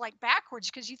sort of like backwards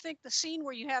because you think the scene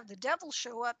where you have the devil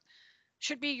show up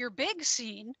should be your big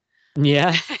scene,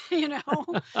 Yeah. you know,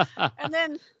 and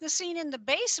then the scene in the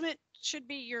basement should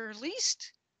be your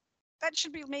least. That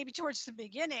should be maybe towards the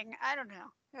beginning. I don't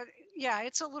know. Yeah,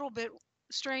 it's a little bit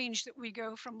strange that we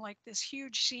go from like this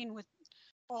huge scene with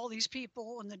all these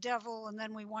people and the devil, and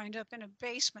then we wind up in a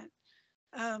basement,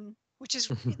 which is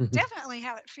definitely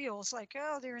how it feels. Like,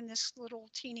 oh, they're in this little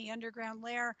teeny underground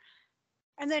lair,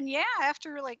 and then yeah,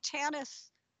 after like Tanith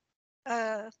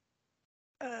uh,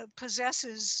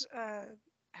 possesses,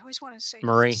 I always want to say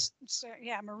Marie.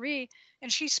 yeah, Marie,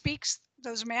 and she speaks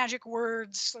those magic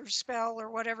words or spell or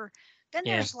whatever. Then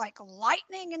Yeah. there's like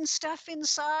lightning and stuff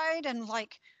inside, and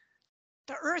like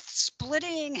the earth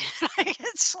splitting.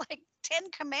 It's like 10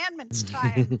 commandments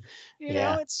time.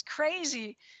 Yeah. It's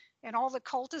crazy. And all the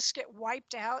cultists get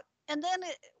wiped out. And then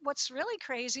what's really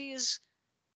crazy is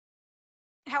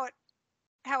how it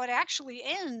actually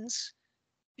ends,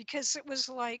 because it was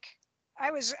like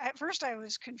at first I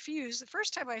was confused. The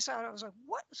first time I saw it, I was like,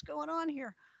 what is going on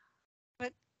here?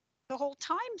 But the whole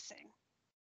time thing,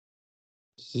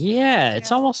 Yeah, you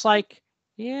it's know, almost like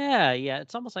yeah,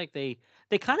 it's almost like they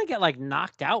kind of get like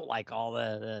knocked out like all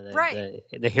the, right. the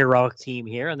the the heroic team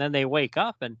here, and then they wake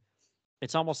up and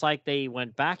it's almost like they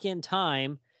went back in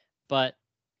time, but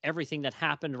everything that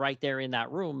happened right there in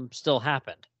that room still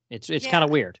happened. It's kind Yeah. of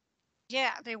weird.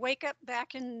 Yeah. They wake up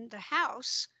back in the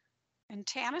house and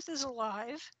Tanith is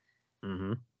alive.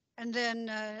 Mhm. And then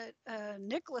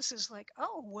Nicholas is like,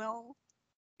 oh, well,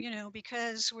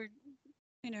 because we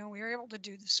were able to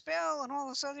do the spell and all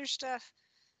this other stuff.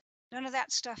 None of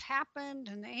that stuff happened.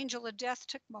 And the angel of death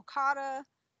took Mokata.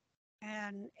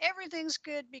 And everything's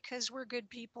good because we're good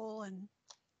people. And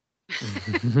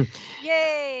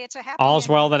yay, it's a happy All's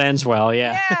well ending. that ends well,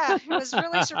 yeah. Yeah, it was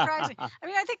really surprising. I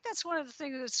mean, I think that's one of the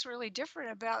things that's really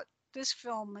different about this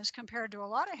film as compared to a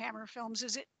lot of Hammer films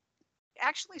is it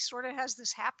actually sort of has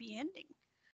this happy ending.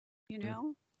 You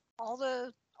know, all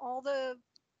the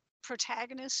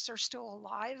protagonists are still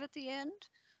alive at the end.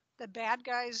 The bad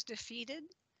guys defeated.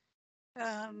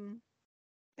 Um,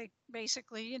 they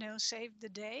basically, saved the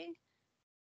day,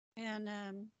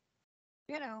 and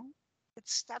you know,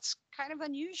 that's kind of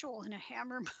unusual in a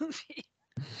Hammer movie.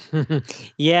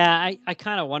 Yeah, I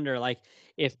kind of wonder like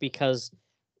if because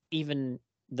even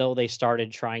though they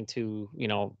started trying to,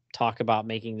 talk about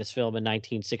making this film in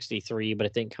 1963, but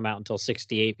it didn't come out until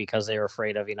 68 because they were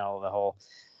afraid of, the whole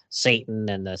Satan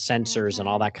and the censors and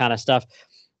all Hmm. that kind of stuff.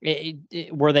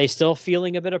 Were they still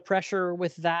feeling a bit of pressure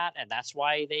with that? And that's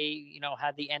why they,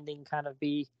 had the ending kind of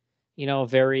be,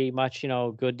 very much,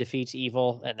 good defeats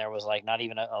evil. And there was like not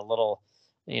even a little,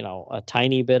 a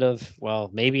tiny bit of, well,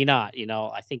 maybe not,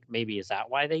 I think maybe is that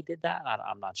why they did that?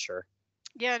 I'm not sure.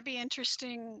 Yeah, it'd be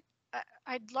interesting.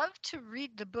 I'd love to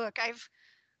read the book. I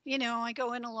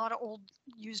go in a lot of old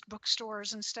used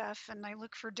bookstores and stuff, and I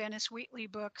look for Dennis Wheatley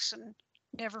books and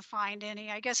never find any.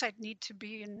 I guess I'd need to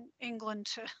be in England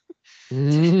to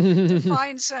to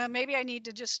find some. Maybe I need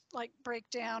to just like break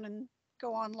down and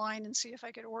go online and see if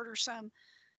I could order some.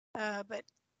 But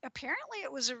apparently,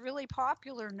 it was a really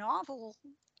popular novel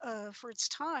for its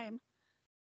time,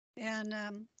 and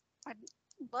I'd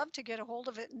love to get a hold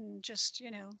of it and just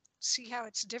see how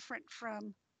it's different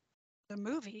from the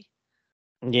movie.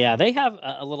 Yeah, they have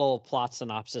a little plot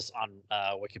synopsis on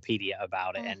Wikipedia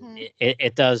about it, and Hmm.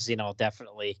 it does,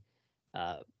 definitely.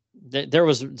 Uh, there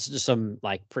was some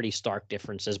like pretty stark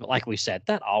differences, but like we said,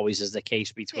 that always is the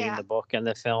case between Yeah. the book and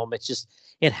the film.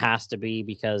 It has to be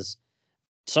because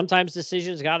sometimes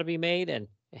decisions got to be made, and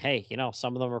hey,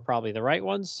 some of them are probably the right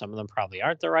ones, some of them probably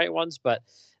aren't the right ones, but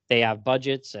they have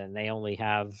budgets and they only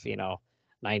have,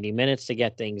 90 minutes to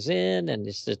get things in. And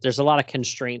there's a lot of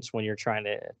constraints when you're trying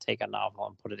to take a novel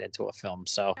and put it into a film.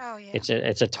 So Oh yeah.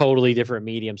 it's a totally different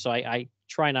medium. So I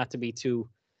try not to be too,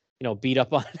 beat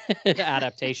up on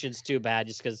adaptations too bad,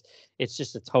 just because it's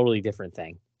just a totally different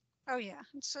thing. Oh yeah.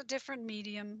 It's a different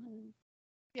medium. And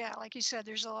yeah, like you said,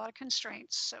 there's a lot of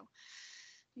constraints. So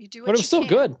you do But it what was you still can.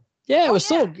 good. Yeah, Oh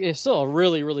yeah. it's still a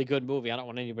really, really good movie. I don't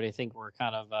want anybody to think we're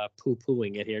kind of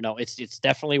poo-pooing it here. No, it's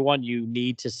definitely one you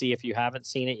need to see. If you haven't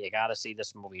seen it, you got to see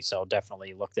this movie. So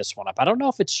definitely look this one up. I don't know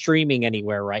if it's streaming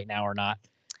anywhere right now or not.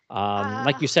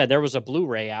 Like Uh, you said, there was a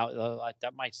Blu-ray out.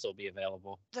 That might still be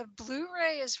available. the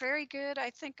Blu-ray is very good. I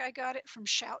think I got it from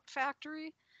Shout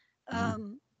Factory. Mhm.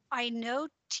 Um, I know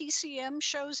TCM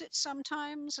shows it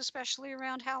sometimes, especially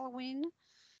around Halloween.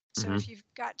 So Mhm. if you've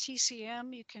got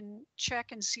TCM, you can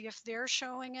check and see if they're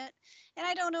showing it. And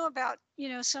I don't know about,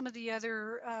 some of the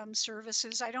other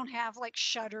services. I don't have like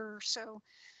Shutter, so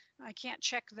I can't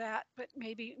check that. But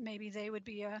maybe they would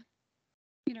be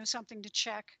something to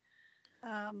check.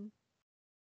 Um,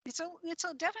 it's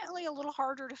definitely a little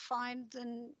harder to find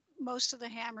than most of the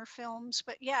Hammer films,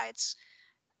 but yeah,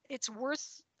 it's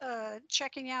worth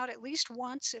checking out at least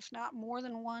once, if not more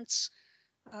than once.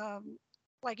 Um,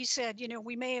 like you said,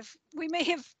 we may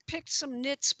have picked some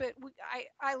nits, but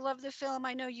I love the film.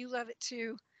 I know you love it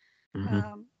too.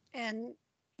 Mhm. And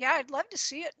yeah, I'd love to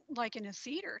see it like in a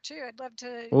theater too. I'd love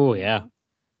to, Oh yeah.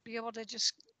 be able to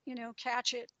just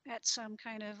catch it at some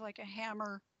kind of like a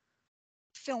Hammer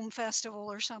film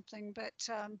festival or something. But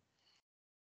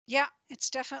yeah, it's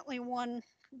definitely one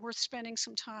worth spending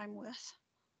some time with.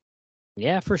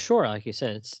 Yeah, for sure. Like you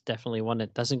said, it's definitely one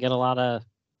that doesn't get a lot of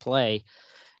play,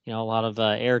 a lot of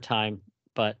airtime,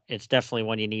 but it's definitely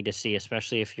one you need to see,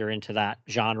 especially if you're into that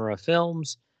genre of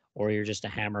films or you're just a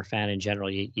Hammer fan in general.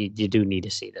 You do need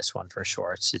to see this one for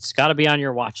sure. It's got to be on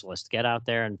your watch list. Get out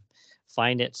there and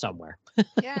find it somewhere.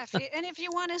 Yeah, if you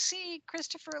want to see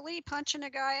Christopher Lee punching a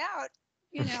guy out,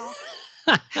 you know,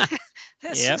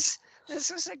 this Yep. is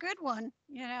this is a good one.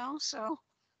 So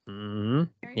Hmm.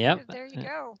 there you Yep. there you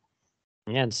go.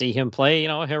 Yeah, and see him play,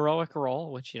 a heroic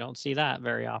role, which you don't see that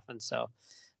very often. So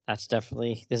this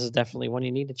is definitely one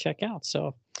you need to check out.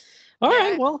 So, all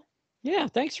right, Yeah. well, yeah,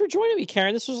 thanks for joining me,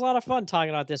 Karen. This was a lot of fun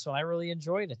talking about this one. I really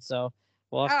enjoyed it. So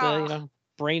we'll have to, Oh,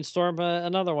 brainstorm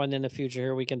another one in the future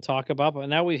here we can talk about. But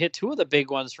now we hit two of the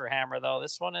big ones for Hammer, though.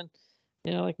 This one and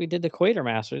like we did the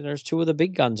Quatermaster. There's two of the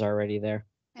big guns already there.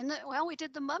 and well, we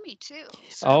did the Mummy too,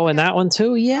 so Oh, we and that one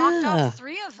too. knocked off Yeah.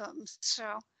 three of them. So,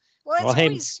 well, Well, it's hey.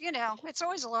 always it's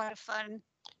always a lot of fun,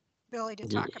 Billy, to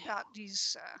talk about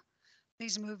these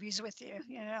movies with you.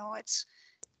 It's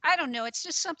I don't know. It's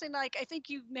just something like I think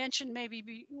you mentioned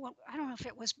maybe well, I don't know if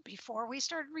it was before we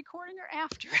started recording or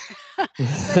after,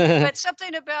 but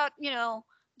something about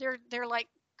they're like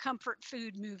comfort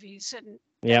food movies, and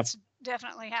Yep. that's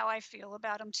definitely how I feel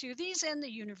about them too. These and the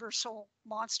Universal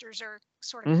monsters are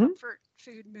sort of Hmm. comfort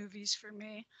food movies for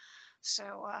me.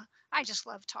 So I just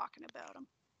love talking about them.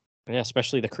 Yeah,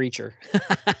 especially the creature.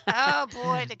 Oh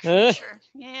boy, the creature.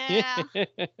 Yeah,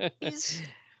 he's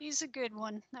he's a good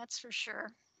one. That's for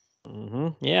sure.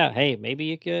 Yeah. Hey, maybe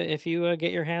you could, if you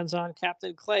get your hands on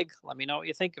Captain Clegg, let me know what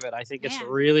you think of it. I think it's Man,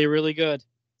 really, really good.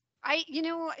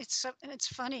 it's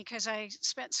funny because I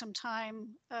spent some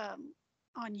time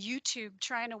on YouTube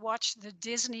trying to watch the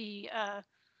Disney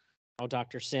Oh,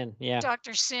 Dr. Sin. Yeah.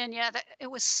 Dr. Sin. Yeah, it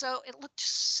looked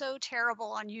so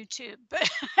terrible on YouTube, but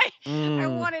I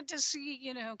Mm. wanted to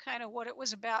see kind of what it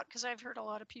was about because I've heard a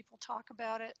lot of people talk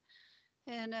about it,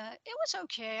 and it was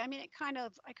okay. I mean, I kind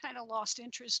of lost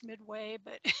interest midway,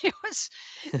 but it was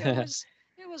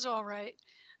it was all right.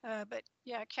 But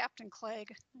yeah, Captain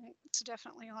Clegg, it's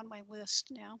definitely on my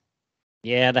list now.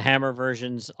 Yeah, the Hammer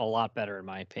version's a lot better in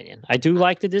my opinion. I do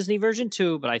like the Disney version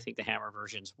too, but I think the Hammer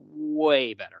version's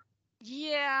way better.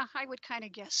 Yeah, I would kind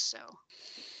of guess so.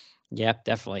 Yep,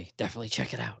 definitely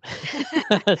check it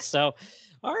out. So,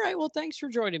 all right. Well, thanks for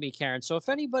joining me, Karen. So, if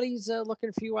anybody's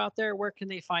looking for you out there, where can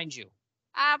they find you?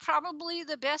 Probably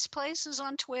the best place is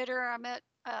on Twitter. I'm at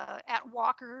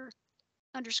Walker_KM.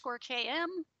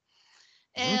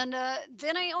 Hmm. And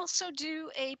then I also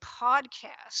do a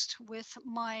podcast with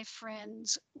my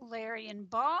friends Larry and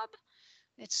Bob.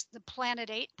 It's the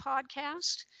Planet 8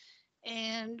 podcast.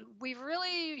 And we've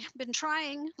been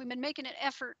making an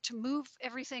effort to move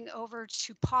everything over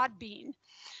to Podbean.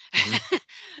 Hmm.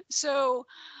 So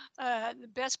the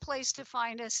best place to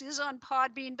find us is on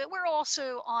Podbean, but we're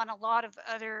also on a lot of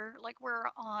other, like we're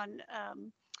on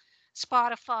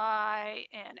Spotify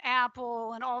and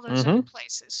Apple and all those other Mm-hmm.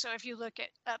 places. So if you look at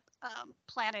up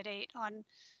Planet 8 on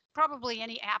probably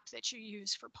any app that you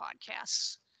use for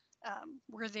podcasts,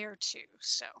 we're there too.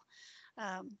 So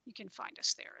you can find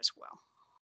us there as well.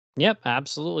 Yep,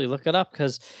 absolutely. Look it up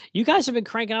because you guys have been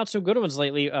cranking out some good ones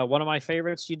lately. One of my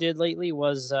favorites you did lately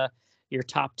was your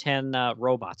top 10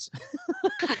 robots.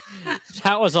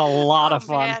 That was a lot Oh of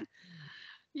fun. man.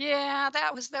 Yeah,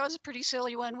 that was a pretty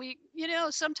silly one.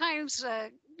 Sometimes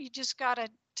you just gotta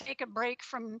take a break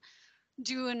from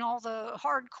doing all the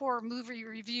hardcore movie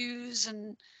reviews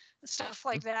and stuff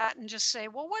like that, and just say,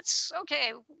 well, what's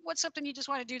something you just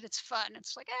want to do that's fun?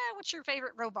 It's like, what's your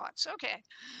favorite robots? Okay,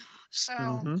 so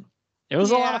Hmm. It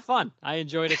was a lot yeah. of fun. I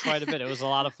enjoyed it quite a bit. It was a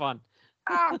lot of fun.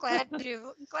 Oh, I'm glad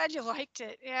you liked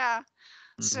it. Yeah.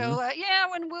 Hmm. So yeah,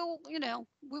 when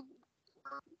we're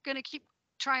gonna keep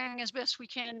trying as best we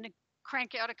can to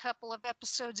crank out a couple of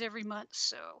episodes every month.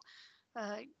 So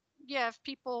uh, yeah, if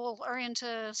people are into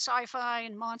sci-fi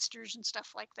and monsters and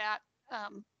stuff like that,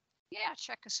 yeah,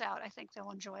 check us out. I think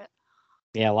they'll enjoy it.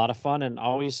 Yeah, a lot of fun and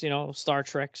always, Star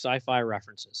Trek sci-fi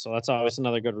references. So that's always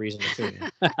another good reason to tune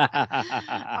in.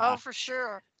 Oh, for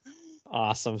sure.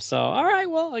 Awesome. So, all right.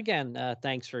 Well, again,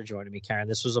 thanks for joining me, Karen.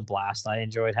 This was a blast. I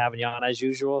enjoyed having you on as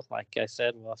usual. Like I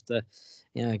said, we'll have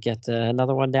to, get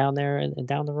another one down there and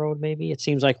down the road. Maybe it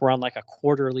seems like we're on like a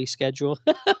quarterly schedule.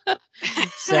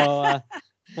 So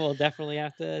we'll definitely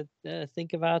have to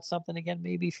think about something again,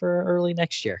 maybe for early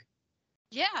next year.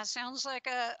 Yeah, sounds like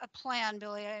a plan,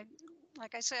 Billy.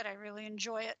 Like I said, I really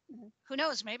enjoy it. And who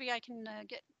knows? Maybe I can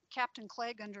get Captain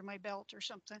Clegg under my belt or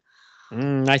something.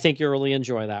 I think you'll really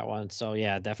enjoy that one. So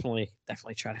yeah, definitely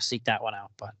try to seek that one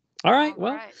out. But all right, All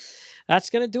well, right. that's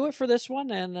gonna do it for this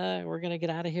one, and we're gonna get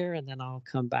out of here, and then I'll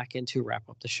come back in to wrap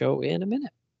up the show in a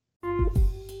minute.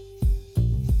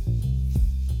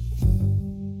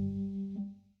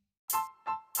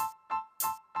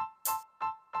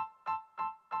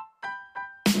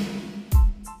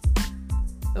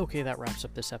 Okay, that wraps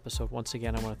up this episode. Once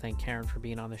again, I want to thank Karen for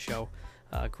being on the show.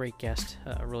 Great guest.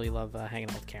 I really love hanging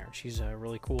out with Karen. She's a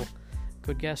really cool,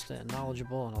 good guest,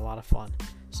 knowledgeable, and a lot of fun.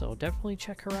 So definitely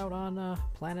check her out on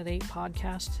Planet 8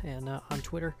 Podcast and on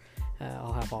Twitter.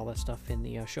 I'll have all that stuff in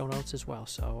the show notes as well.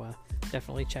 So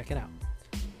definitely check it out.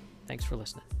 Thanks for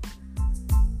listening.